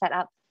that's set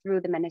up through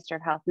the Ministry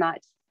of Health,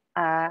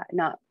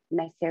 not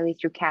necessarily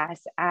through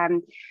CAS.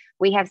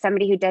 We have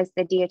somebody who does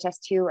the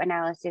DHS2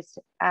 analysis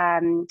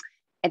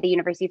at the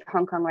University of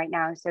Hong Kong right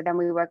now. So then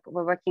we're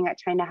working at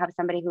trying to have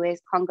somebody who is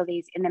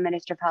Congolese in the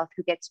Ministry of Health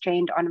who gets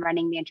trained on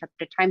running the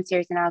interpreted time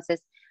series analysis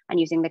and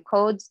using the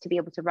codes to be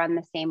able to run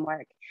the same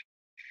work.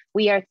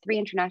 We are 3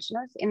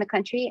 internationals in the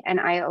country, and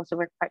I also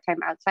work part-time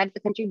outside of the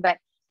country,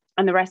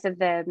 and the rest of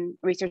the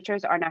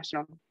researchers are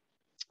national.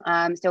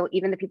 So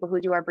even the people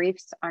who do our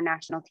briefs are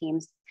national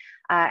teams.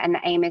 And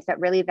the aim is that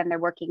really then they're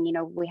working,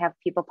 we have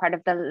people part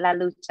of the La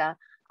Lucha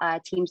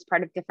teams,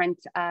 part of different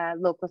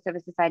local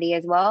civil society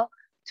as well,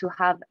 to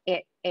have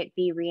it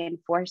be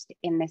reinforced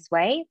in this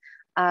way.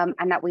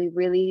 And that we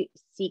really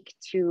seek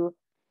to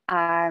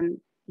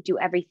do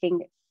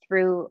everything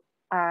through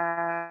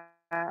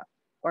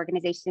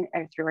organizations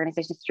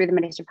through the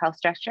Ministry of Health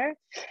structure.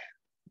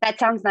 That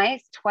sounds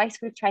nice. Twice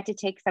we've tried to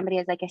take somebody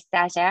as like a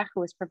stagiaire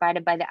who was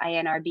provided by the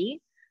INRB,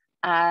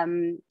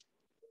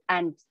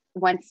 and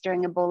once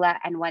during Ebola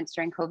and once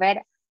during COVID,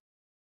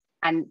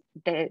 and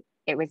it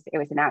was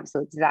an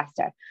absolute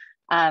disaster.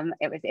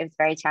 It was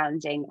very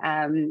challenging,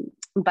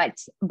 but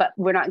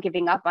we're not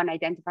giving up on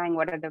identifying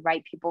what are the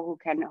right people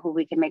who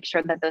we can make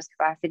sure that those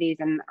capacities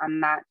and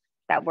that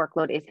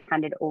workload is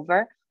handed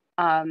over.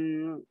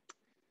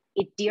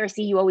 At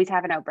DRC, you always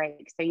have an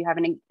outbreak, so you have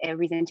a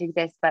reason to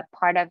exist. But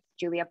part of,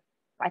 Julia,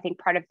 I think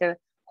part of the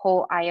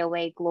whole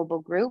IOA global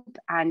group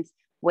and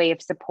way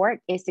of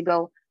support is to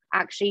go,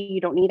 actually, you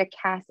don't need a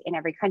CAS in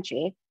every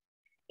country.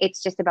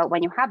 It's just about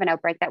when you have an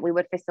outbreak that we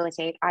would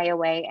facilitate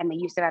IOA and the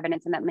use of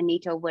evidence, and that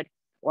MONITO would,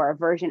 or a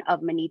version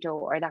of MONITO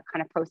or that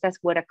kind of process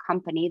would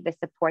accompany the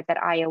support that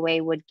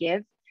IOA would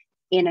give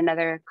in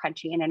another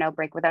country in an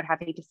outbreak without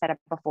having to set up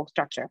a full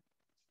structure.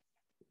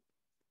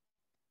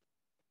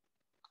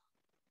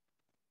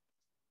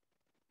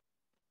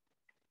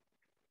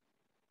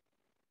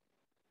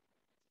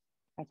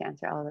 I had to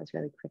answer all of those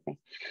really quickly.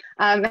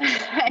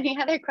 Any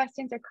other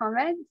questions or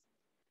comments?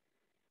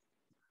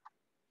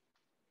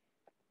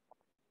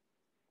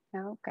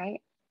 No,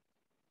 great.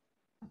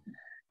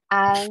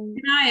 Can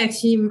I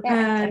actually,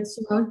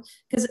 Simone,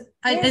 because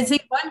I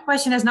think one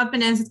question has not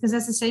been answered, because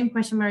that's the same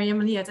question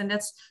Mariam had, and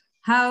that's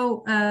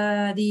how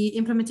the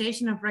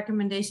implementation of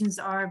recommendations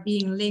are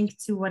being linked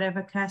to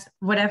whatever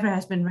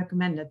has been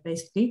recommended,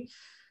 basically.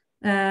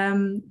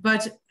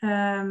 But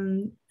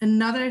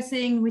another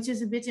thing which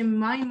is a bit in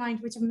my mind,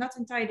 which I'm not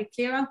entirely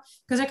clear on,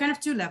 because there are kind of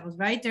 2 levels,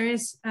 right? There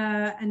is,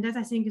 and that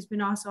I think has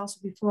been asked also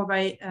before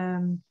by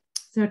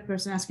third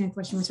person asking a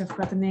question, which I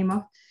forgot the name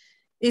of,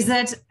 is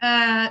that,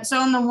 so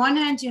on the one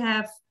hand, you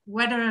have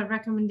whether a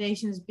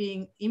recommendation is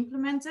being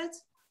implemented.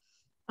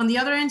 On the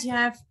other hand, you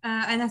have,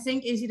 and I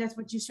think, Izzy, that's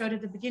what you showed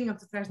at the beginning of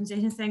the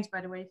presentation. Thanks,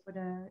 by the way, for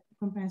the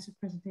comprehensive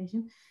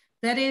presentation.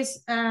 That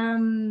is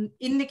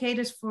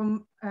indicators for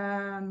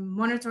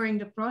monitoring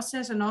the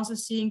process and also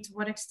seeing to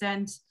what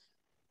extent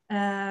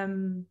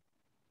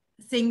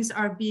things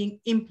are being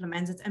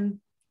implemented. And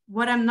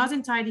what I'm not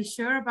entirely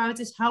sure about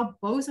is how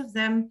both of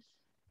them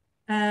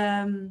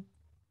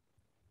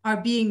are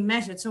being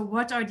measured. So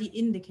what are the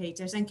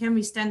indicators and can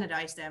we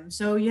standardize them?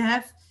 So you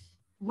have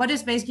what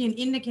is basically an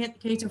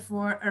indicator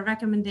for a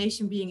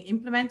recommendation being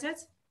implemented?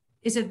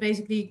 Is it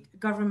basically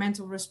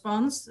governmental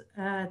response,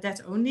 that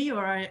only,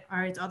 or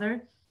are it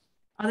other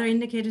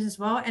indicators as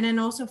well? And then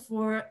also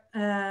for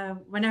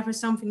whenever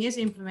something is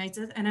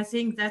implemented, and I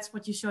think that's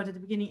what you showed at the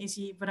beginning,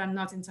 Izzy, but I'm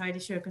not entirely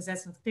sure because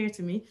that's not clear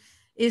to me,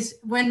 is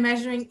when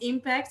measuring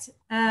impact,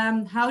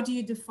 how do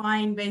you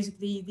define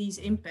basically these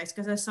impacts?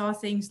 Because I saw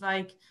things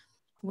like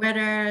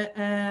whether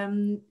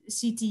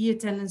CTE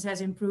attendance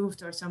has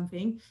improved or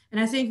something.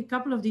 And I think a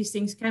couple of these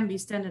things can be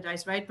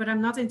standardized, right? But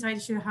I'm not entirely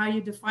sure how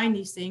you define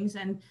these things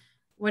and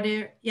what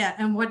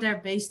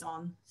they're based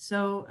on.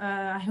 So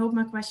I hope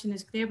my question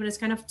is clear, but it's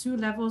kind of two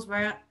levels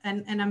where,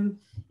 and I'm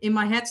in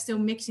my head still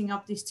mixing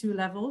up these two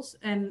levels,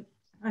 and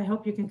I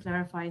hope you can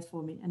clarify it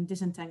for me and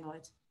disentangle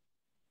it.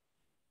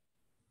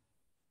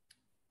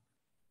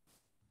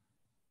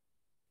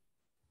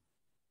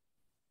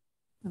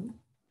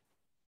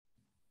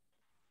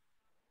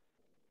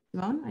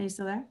 Simone, are you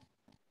still there?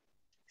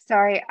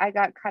 Sorry, I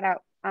got cut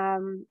out.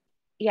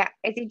 Yeah,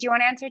 Izzy, do you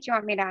want to answer? Do you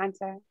want me to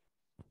answer?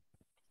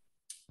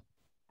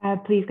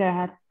 Please go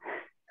ahead.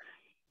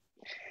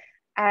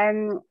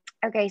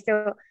 Okay,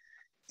 so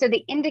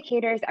the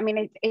indicators, I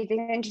mean, it's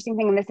an interesting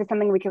thing, and this is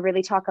something we could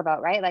really talk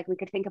about, right? Like we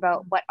could think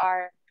about what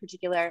are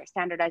particular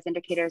standardized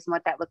indicators and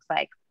what that looks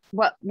like.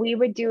 What we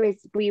would do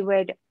is we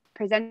would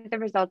present the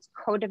results,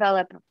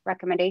 co-develop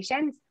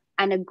recommendations,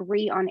 and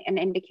agree on an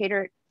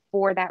indicator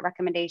for that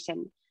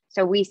recommendation.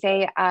 So we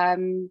say, okay,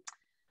 I'm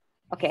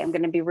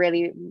going to be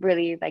really,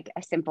 really like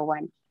a simple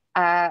one.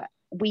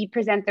 We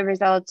present the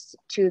results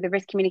to the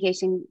Risk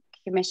Communication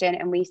Commission,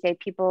 and we say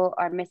people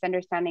are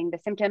misunderstanding the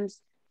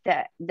symptoms.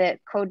 The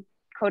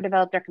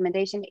co-developed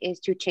recommendation is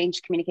to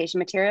change communication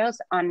materials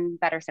on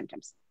better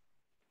symptoms.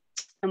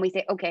 And we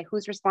say, okay,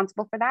 who's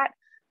responsible for that?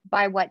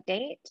 By what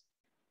date?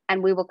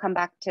 And we will come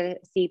back to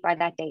see by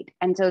that date.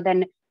 And so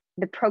then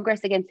the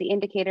progress against the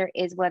indicator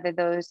is whether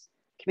those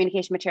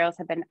communication materials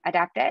have been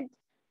adapted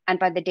and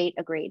by the date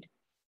agreed.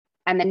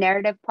 And the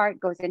narrative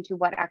part goes into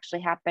what actually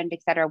happened,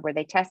 et cetera. Were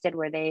they tested?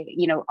 Were they,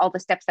 you know, all the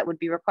steps that would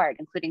be required,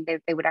 including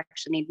they would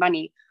actually need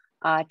money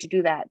to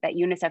do that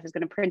UNICEF is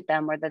going to print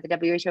them, or that the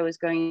WHO is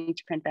going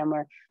to print them,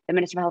 or the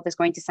Minister of Health is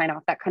going to sign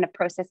off. That kind of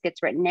process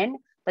gets written in,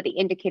 but the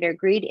indicator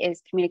agreed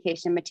is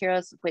communication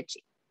materials which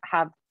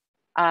have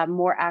a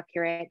more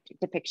accurate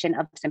depiction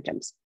of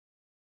symptoms.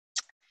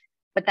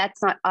 But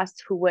that's not us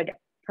who would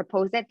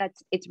propose it.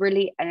 It's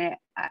really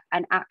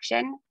an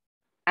action.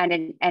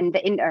 And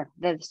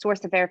the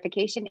source of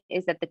verification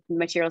is that the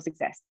materials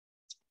exist.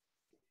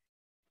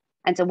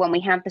 And so when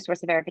we have the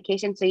source of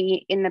verification, so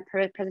in the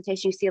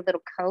presentation, you see a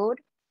little code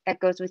that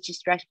goes with each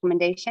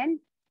recommendation.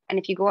 And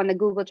if you go on the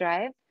Google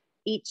Drive,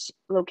 each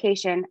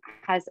location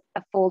has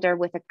a folder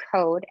with a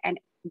code, and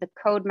the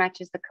code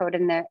matches the code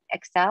in the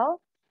Excel.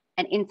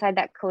 And inside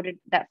that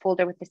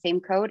folder with the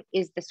same code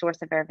is the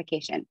source of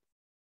verification.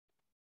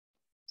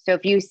 So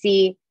if you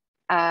see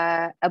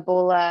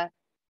Ebola,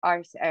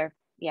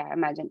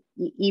 imagine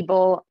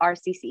Ebola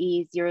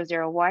RCCE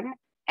 001,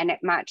 and it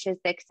matches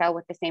the Excel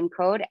with the same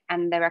code.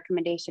 And the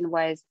recommendation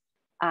was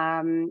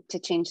to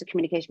change the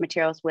communication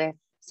materials with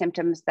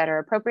symptoms that are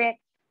appropriate.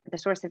 The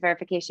source of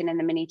verification in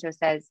the MONITO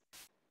says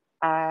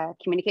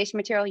communication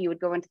material. You would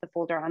go into the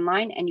folder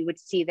online and you would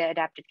see the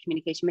adapted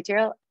communication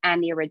material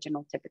and the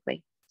original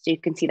typically. So you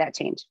can see that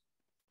change.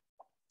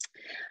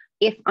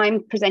 If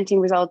I'm presenting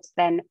results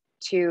then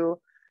to,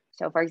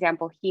 so for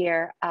example,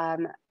 here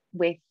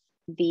with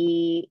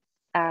the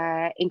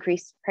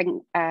increased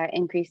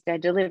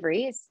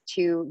deliveries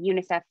to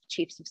UNICEF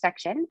chiefs of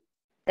section,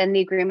 then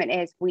the agreement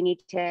is we need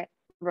to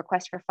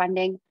request for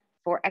funding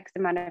for X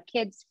amount of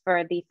kids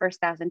for the first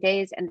 1,000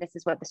 days, and this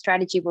is what the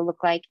strategy will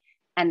look like.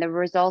 And the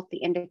result, the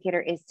indicator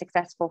is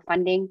successful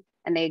funding,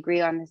 and they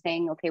agree on the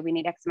saying, okay, we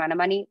need X amount of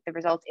money. The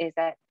result is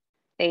that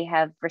they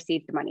have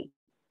received the money.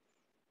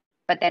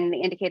 But then the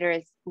indicator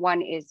is,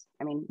 one is,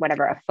 I mean,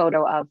 whatever, a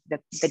photo of the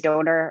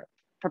donor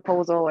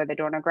proposal or the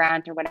donor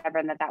grant or whatever,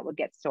 and that would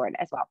get stored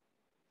as well.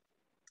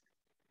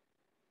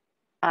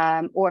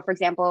 Or for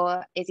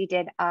example, Izzy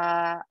did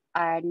a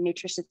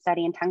nutrition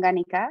study in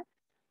Tanganyika.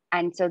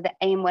 And so the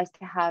aim was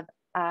to have,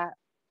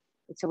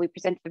 so we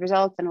presented the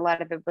results, and a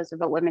lot of it was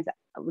about women's,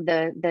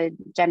 the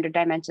gender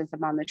dimensions of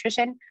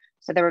malnutrition.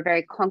 So there were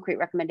very concrete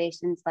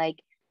recommendations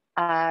like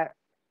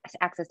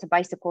access to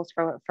bicycles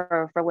for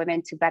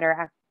women to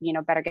better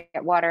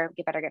get water,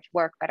 better get to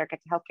work, better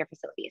get to healthcare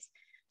facilities.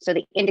 So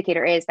the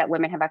indicator is that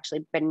women have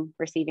actually been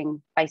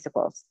receiving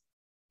bicycles.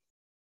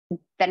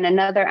 Then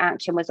another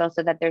action was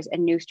also that there's a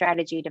new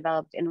strategy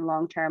developed in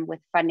long term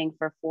with funding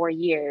for 4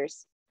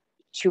 years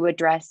to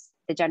address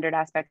the gendered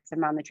aspects of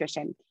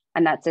malnutrition.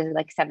 And that's a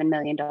like $7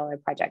 million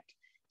project.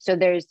 So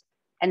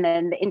and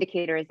then the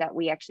indicator is that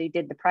we actually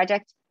did the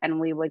project and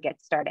we would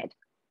get started.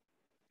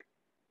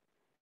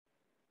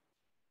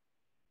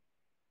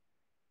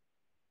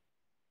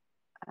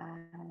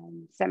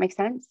 Does that make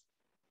sense?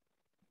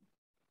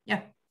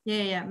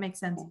 Yeah, makes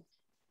sense.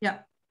 Yeah.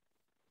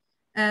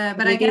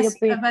 But I guess,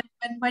 but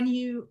when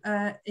you,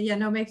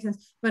 makes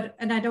sense.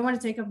 And I don't want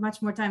to take up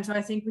much more time, so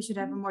I think we should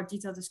have a more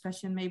detailed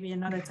discussion maybe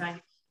another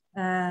time.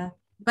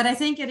 But I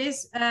think it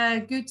is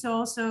good to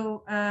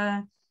also,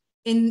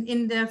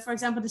 in the, for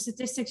example, the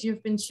statistics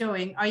you've been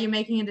showing, are you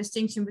making a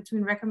distinction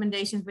between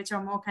recommendations which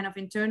are more kind of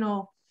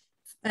internal?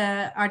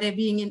 Are they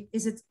being,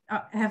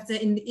 have the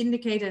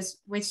indicators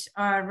which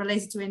are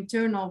related to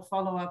internal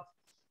follow-up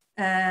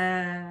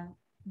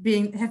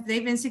have they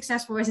been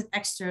successful, or is it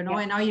external?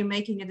 And are you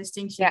making a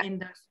distinction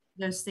in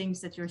those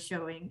things that you're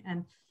showing?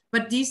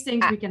 But these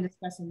things we can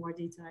discuss in more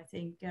detail, I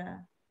think.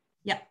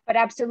 But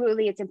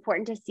absolutely, it's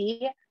important to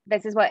see.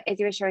 This is what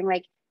Izzy was showing,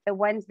 like the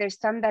ones, there's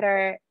some that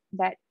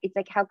it's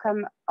like, how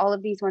come all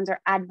of these ones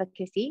are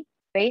advocacy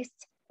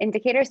based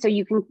indicators? So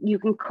you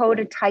can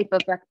code a type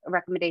of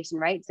recommendation,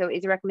 right? So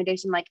is a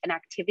recommendation like an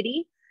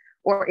activity,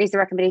 or is the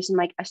recommendation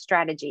like a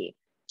strategy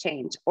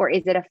change, or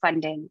is it a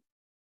funding?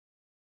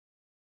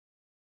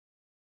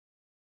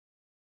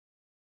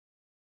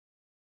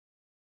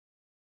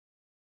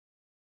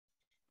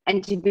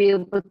 And to be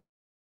able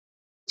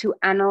to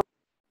analyze,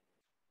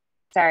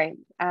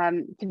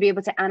 to be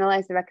able to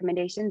analyze the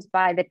recommendations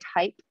by the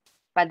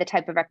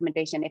type of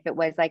recommendation, if it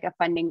was like a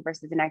funding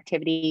versus an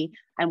activity,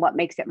 and what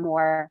makes it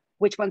more,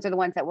 which ones are the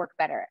ones that work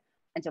better.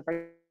 And so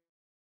for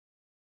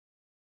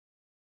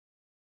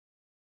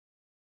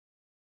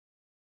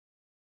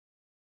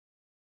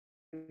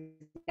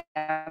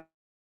example,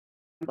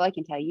 I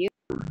can tell you,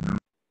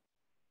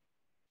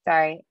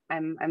 sorry,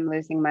 I'm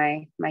losing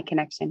my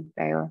connection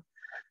very well.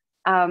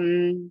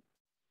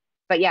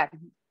 But yeah,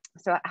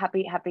 so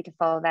happy to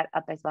follow that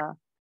up as well.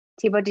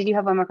 Thibaut, did you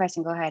have one more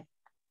question? Go ahead.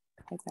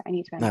 I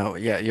need to. No,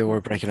 yeah, you were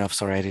breaking up.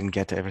 Sorry, I didn't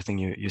get everything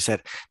you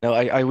said. No,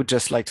 I would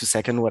just like to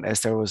second what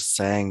Esther was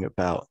saying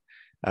about,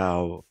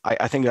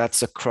 I think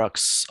that's the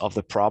crux of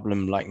the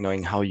problem, like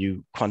knowing how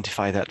you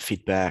quantify that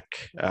feedback.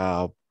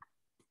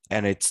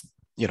 And it's,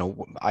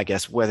 I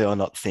guess whether or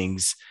not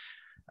things,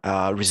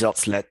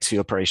 results led to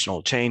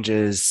operational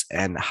changes,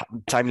 and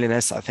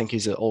timeliness, I think,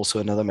 is also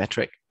another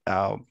metric.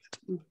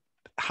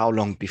 How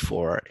long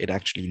before it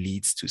actually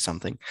leads to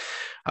something.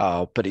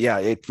 But yeah,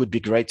 it would be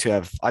great to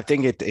have, I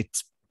think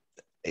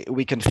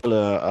we can fill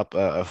up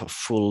a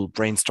full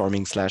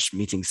brainstorming /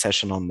 meeting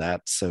session on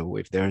that. So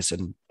if there's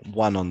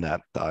one on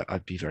that,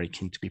 I'd be very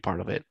keen to be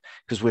part of it,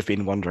 because we've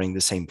been wondering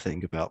the same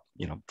thing about,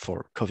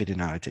 for COVID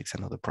analytics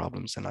and other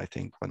problems. And I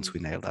think once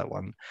we nail that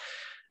one,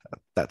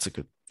 that's a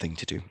good thing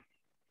to do.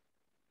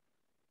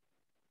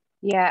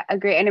 Yeah,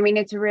 agree. And I mean,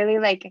 it's really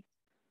like,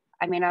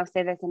 I'll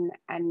say this,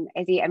 and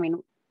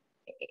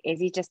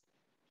Izzy just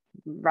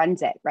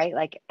runs it, right?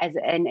 Like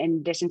in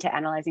addition to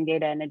analyzing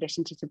data, in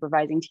addition to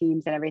supervising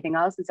teams and everything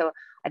else. And so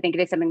I think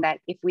it is something that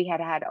if we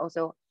had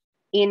also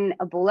in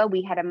Ebola,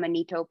 we had a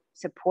MONITO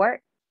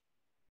support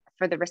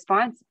for the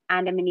response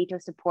and a MONITO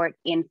support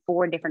in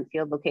 4 different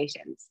field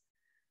locations.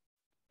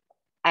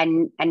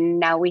 And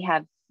now we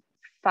have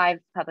 5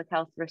 public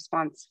health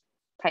response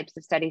types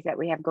of studies that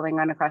we have going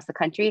on across the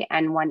country,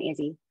 and 1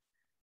 Izzy.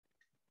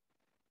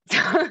 So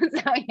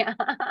yeah.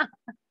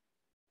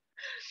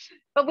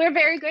 But we're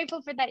very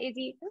grateful for that,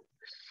 Izzy.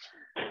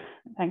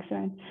 Thanks,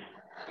 Joanne.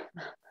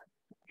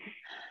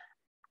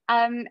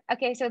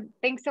 Okay, so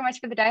thanks so much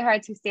for the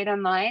diehards who stayed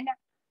online.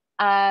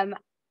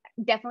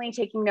 Definitely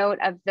taking note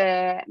of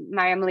the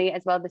Mariam-Lee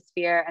as well, the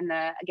Sphere and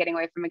the getting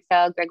away from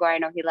Excel. Gregoire, I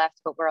know he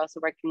left, but we're also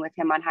working with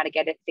him on how to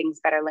get things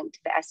better linked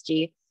to the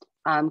SG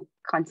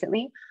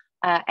constantly.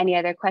 Any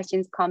other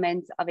questions,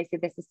 comments? Obviously,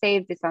 this is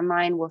saved, it's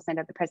online. We'll send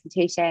out the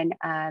presentation.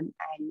 And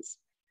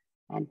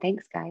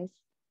thanks, guys.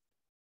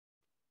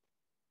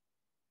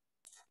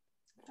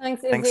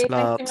 Thanks, Izzy. Thanks a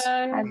lot. Thanks,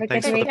 Simone. Have a Thanks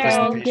good for the weekend.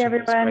 presentation. Thank you,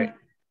 everyone.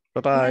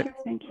 Bye-bye.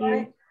 Thank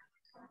you.